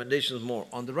recommendations more.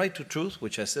 On the right to truth,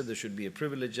 which I said there should be a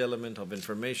privilege element of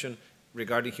information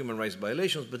regarding human rights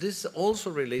violations, but this also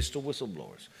relates to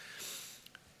whistleblowers.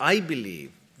 I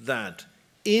believe that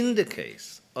in the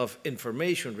case of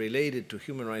information related to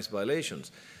human rights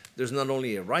violations, there's not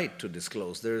only a right to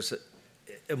disclose, there's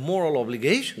a moral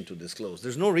obligation to disclose.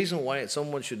 There's no reason why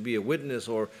someone should be a witness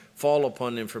or fall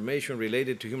upon information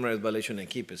related to human rights violation and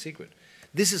keep it secret.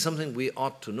 This is something we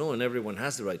ought to know, and everyone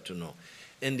has the right to know.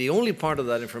 And the only part of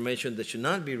that information that should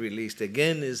not be released,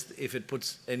 again, is if it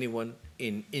puts anyone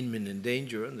in imminent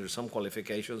danger, and there's some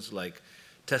qualifications like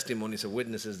testimonies of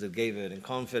witnesses that gave it in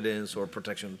confidence or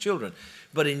protection of children.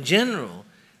 But in general,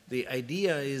 the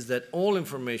idea is that all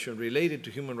information related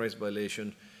to human rights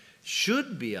violation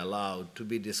should be allowed to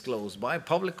be disclosed by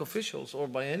public officials or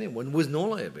by anyone with no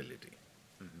liability.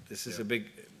 This is a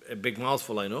big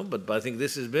mouthful, I know, but I think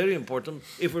this is very important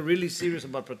if we're really serious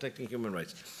about protecting human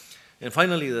rights. And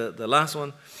finally, the last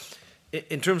one,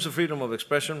 in terms of freedom of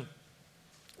expression,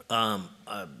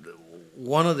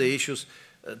 one of the issues,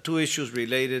 two issues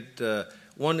related,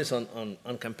 one is on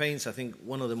campaigns. I think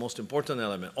one of the most important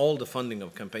elements, all the funding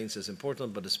of campaigns is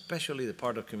important, but especially the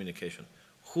part of communication.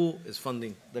 Who is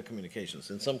funding the communications?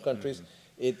 In some countries,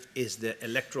 it is the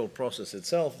electoral process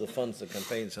itself that funds the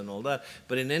campaigns and all that.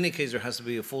 But in any case, there has to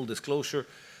be a full disclosure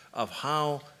of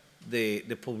how the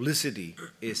publicity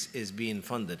is being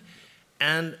funded.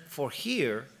 And for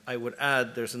here, I would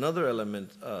add, there's another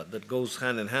element that goes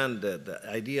hand in hand, the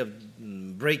idea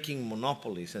of breaking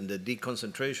monopolies and the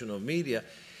deconcentration of media,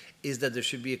 is that there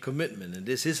should be a commitment, and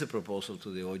this is a proposal to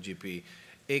the OGP,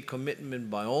 a commitment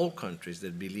by all countries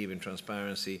that believe in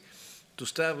transparency to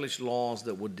establish laws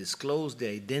that would disclose the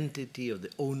identity of the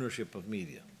ownership of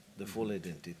media, the full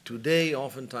identity. Today,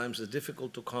 oftentimes, it's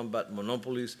difficult to combat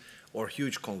monopolies or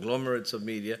huge conglomerates of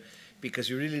media because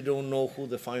you really don't know who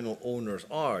the final owners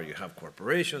are. You have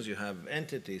corporations, you have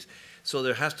entities. So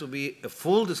there has to be a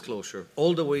full disclosure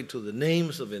all the way to the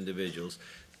names of individuals,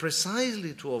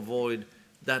 precisely to avoid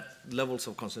that levels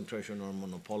of concentration or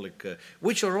monopolic,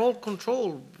 which are all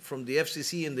controlled from the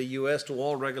FCC in the US to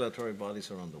all regulatory bodies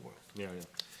around the world. Yeah.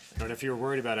 And if you're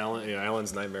worried about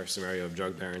Ellen's nightmare scenario of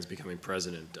drug barons becoming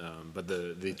president, but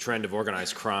the trend of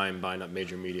organized crime buying up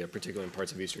major media, particularly in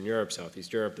parts of Eastern Europe,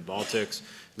 Southeast Europe, the Baltics,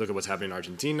 look at what's happening in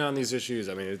Argentina on these issues.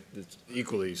 I mean, it's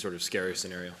equally sort of scary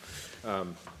scenario.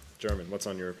 German, what's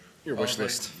on your wish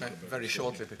list? Very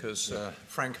shortly, because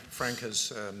Frank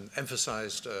has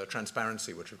emphasized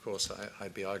transparency, which of course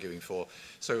I'd be arguing for.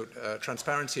 So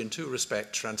transparency in two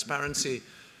respects. Transparency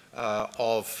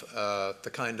of the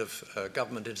kind of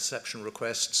government interception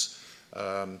requests,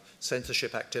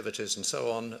 censorship activities and so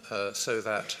on, so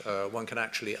that one can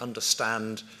actually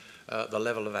understand the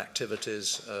level of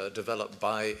activities developed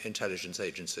by intelligence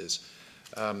agencies.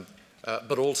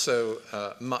 But also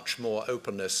much more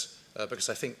openness, because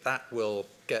I think that will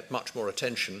get much more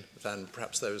attention than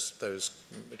perhaps those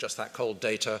just that cold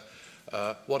data.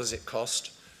 What does it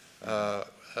cost?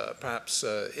 Perhaps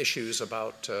issues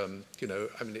about, I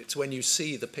mean, it's when you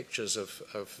see the pictures of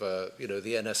the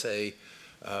NSA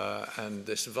and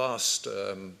this vast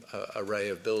array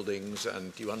of buildings,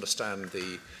 and you understand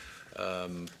the,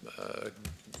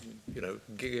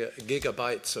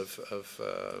 gigabytes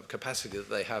of capacity that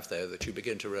they have there, that you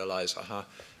begin to realize,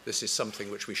 this is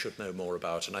something which we should know more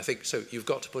about. And I think, so you've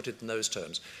got to put it in those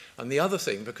terms. And the other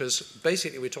thing, because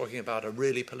basically we're talking about a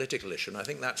really political issue, and I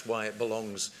think that's why it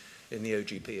belongs in the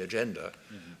OGP agenda.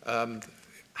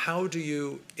 how do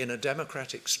you, in a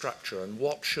democratic structure, and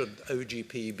what should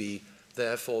OGP be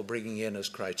therefore bringing in as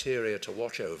criteria to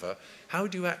watch over, how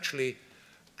do you actually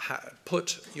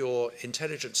put your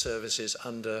intelligence services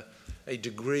under a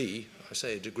degree, I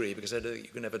say a degree because I don't think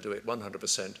you can never do it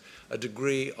 100%, a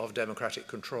degree of democratic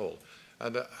control?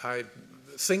 And I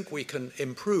think we can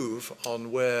improve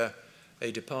on where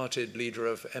a departed leader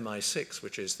of MI6,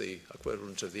 which is the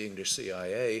equivalent of the English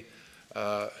CIA,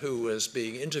 who was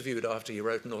being interviewed after he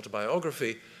wrote an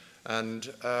autobiography, and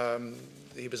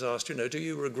he was asked, you know, do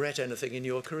you regret anything in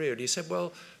your career? And he said,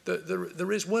 well,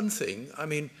 there is one thing. I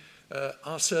mean,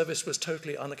 our service was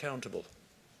totally unaccountable.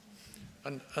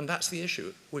 And that's the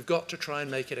issue. We've got to try and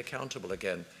make it accountable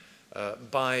again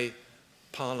by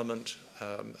Parliament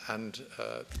and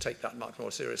take that much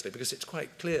more seriously, because it's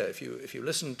quite clear if you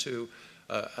listen to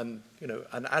an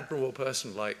admirable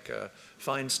person like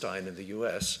Feinstein in the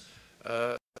US,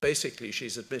 basically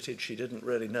she's admitted she didn't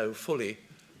really know fully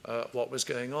what was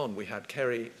going on. We had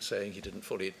Kerry saying he didn't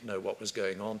fully know what was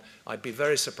going on. I'd be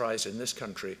very surprised in this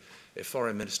country if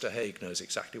Foreign Minister Haig knows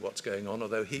exactly what's going on,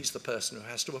 although he's the person who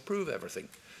has to approve everything.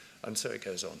 And so it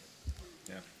goes on.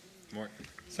 Yeah. Morton.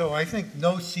 So I think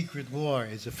no secret law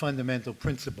is a fundamental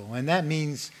principle, and that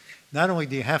means not only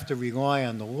do you have to rely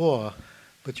on the law,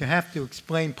 but you have to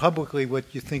explain publicly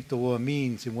what you think the law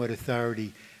means and what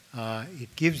authority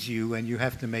it gives you, and you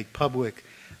have to make public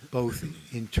both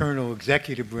internal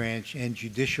executive branch and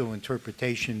judicial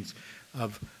interpretations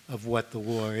of what the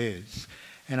law is.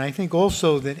 And I think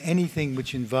also that anything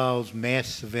which involves mass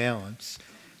surveillance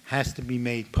has to be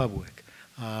made public.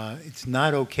 It's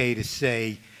not okay to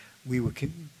say we were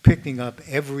picking up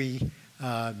every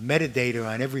metadata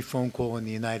on every phone call in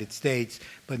the United States,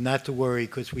 but not to worry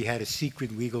because we had a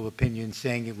secret legal opinion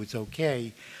saying it was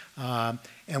okay,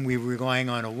 and we were relying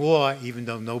on a law even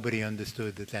though nobody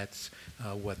understood that that's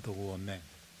what the law meant.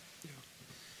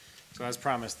 So as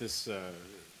promised, this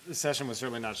session was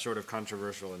certainly not short of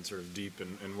controversial and sort of deep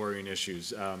and worrying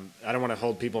issues. I don't want to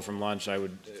hold people from lunch. I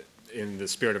would, in the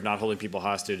spirit of not holding people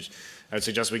hostage, I would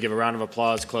suggest we give a round of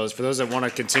applause close. For those that want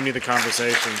to continue the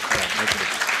conversation,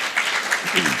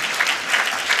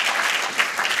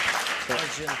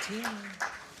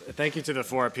 thank you to the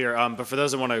four up here. But for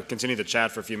those that want to continue the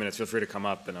chat for a few minutes, feel free to come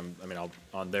up, and I'll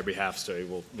on their behalf,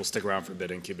 so we'll stick around for a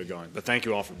bit and keep it going. But thank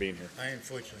you all for being here. I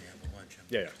unfortunately have a lunch.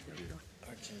 Yeah.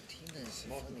 Argentina is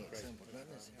a funny example.